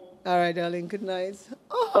night. All right, darling. Good night.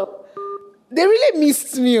 Oh, they really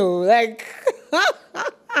missed me. Like,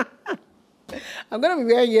 I'm going to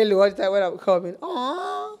be wearing yellow all the time when I'm coming.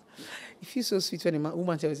 Oh, it feels so sweet when a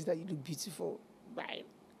woman tells you that you look beautiful. Right.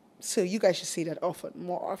 So you guys should say that often,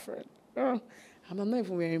 more often. I'm not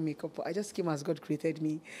even wearing makeup. I just came as God created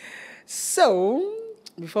me. So,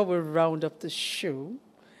 before we round up the show,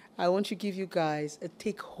 I want to give you guys a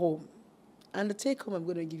take-home. And the take-home I'm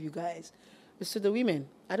going to give you guys is to the women.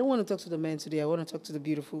 I don't want to talk to the men today. I want to talk to the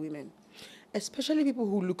beautiful women, especially people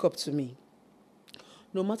who look up to me.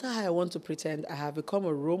 No matter how I want to pretend, I have become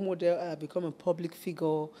a role model, I have become a public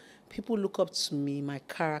figure. People look up to me, my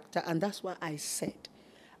character, and that's why I said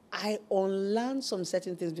I unlearned some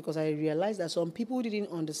certain things because I realized that some people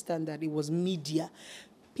didn't understand that it was media.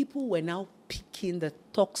 People were now picking the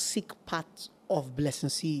toxic part of Blessing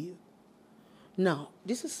CEO. Now,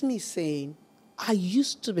 this is me saying, I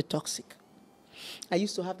used to be toxic. I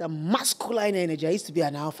used to have that masculine energy. I used to be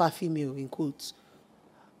an alpha female, in quotes.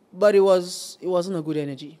 But it wasn't a good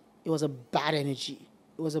energy. It was a bad energy.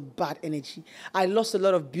 I lost a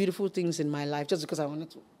lot of beautiful things in my life just because I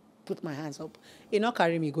wanted to put my hands up. It not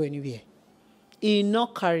carry me go anywhere.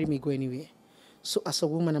 So as a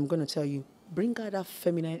woman, I'm going to tell you, bring out that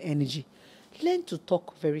feminine energy. Learn to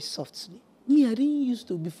talk very softly. Me, I didn't used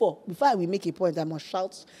to before. Before I will make a point, I must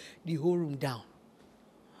shout the whole room down.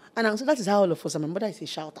 And so that is how all of us, my mother is a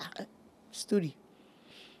shouter. Story.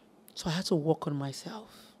 So I had to work on myself.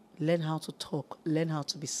 Learn how to talk. Learn how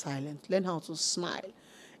to be silent. Learn how to smile.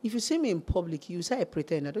 If you see me in public, you say I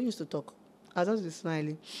pretend. I don't used to talk. I just be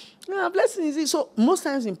smiling. Blessing is it. So most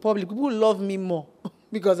times in public, people love me more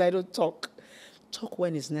because I don't talk. Talk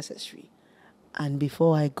when it's necessary. And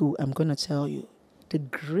before I go, I'm going to tell you, the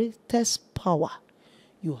greatest power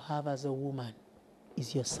you have as a woman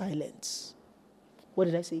is your silence. What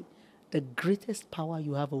did I say? The greatest power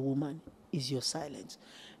you have a woman is your silence.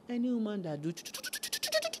 Any woman that do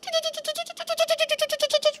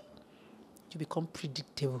you become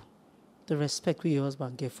predictable. The respect your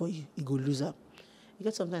husband get for you, you go lose up. You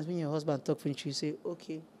get sometimes when your husband talk finish, you say,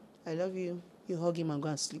 okay, I love you. You hug him and go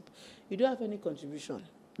and sleep. You don't have any contribution,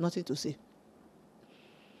 nothing to say.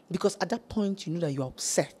 Because at that point, you know that you're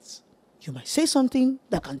upset. You might say something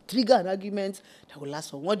that can trigger an argument that will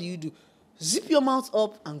last for. What do? Zip your mouth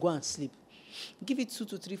up and go and sleep. Give it 2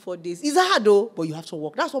 to 3, 4 days. It's hard though, but you have to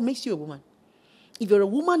work. That's what makes you a woman. If you're a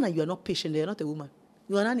woman and you're not patient, you're not a woman.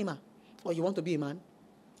 You're an animal. Or you want to be a man.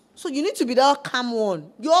 So you need to be that calm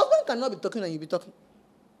one. Your husband cannot be talking and you be talking.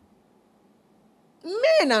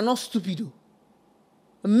 Men are not stupid though.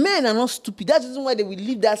 Men are not stupid. That's the reason why they will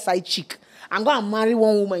leave that side chick and go and marry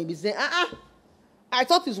one woman and be saying, I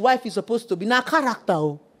thought his wife is supposed to be now character.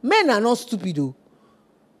 Oh. Men are not stupid though.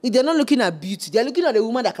 If they're not looking at beauty, they're looking at a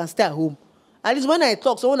woman that can stay at home. At least when I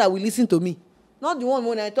talk, someone that will listen to me. Not the one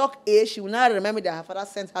when I talk A, she will not remember that her father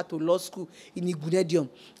sent her to law school in Igudedium,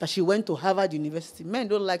 that she went to Harvard University. Men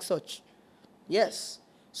don't like such. Yes.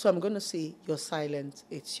 So I'm going to say, you're silent.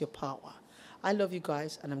 It's your power. I love you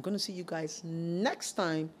guys, and I'm going to see you guys next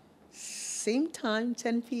time. Same time,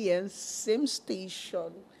 10 p.m., same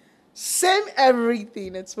station, same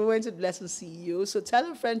everything. It's Momented Blessing CEO. So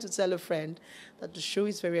tell a friend to tell a friend that the show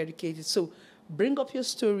is very educated. So bring up your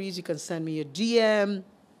stories. You can send me a DM.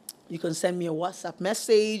 You can send me a WhatsApp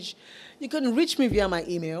message. You can reach me via my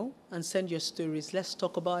email and send your stories. Let's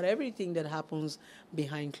talk about everything that happens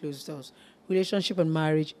behind closed doors. Relationship and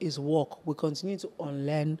marriage is work. We continue to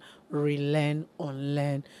unlearn, relearn,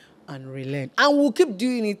 unlearn, and relearn. And we'll keep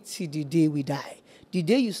doing it till the day we die. The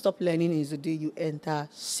day you stop learning is the day you enter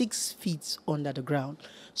 6 feet under the ground.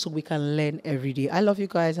 So we can learn every day. I love you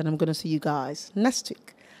guys, and I'm going to see you guys next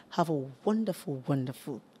week. Have a wonderful,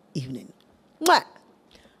 wonderful evening. Mwah!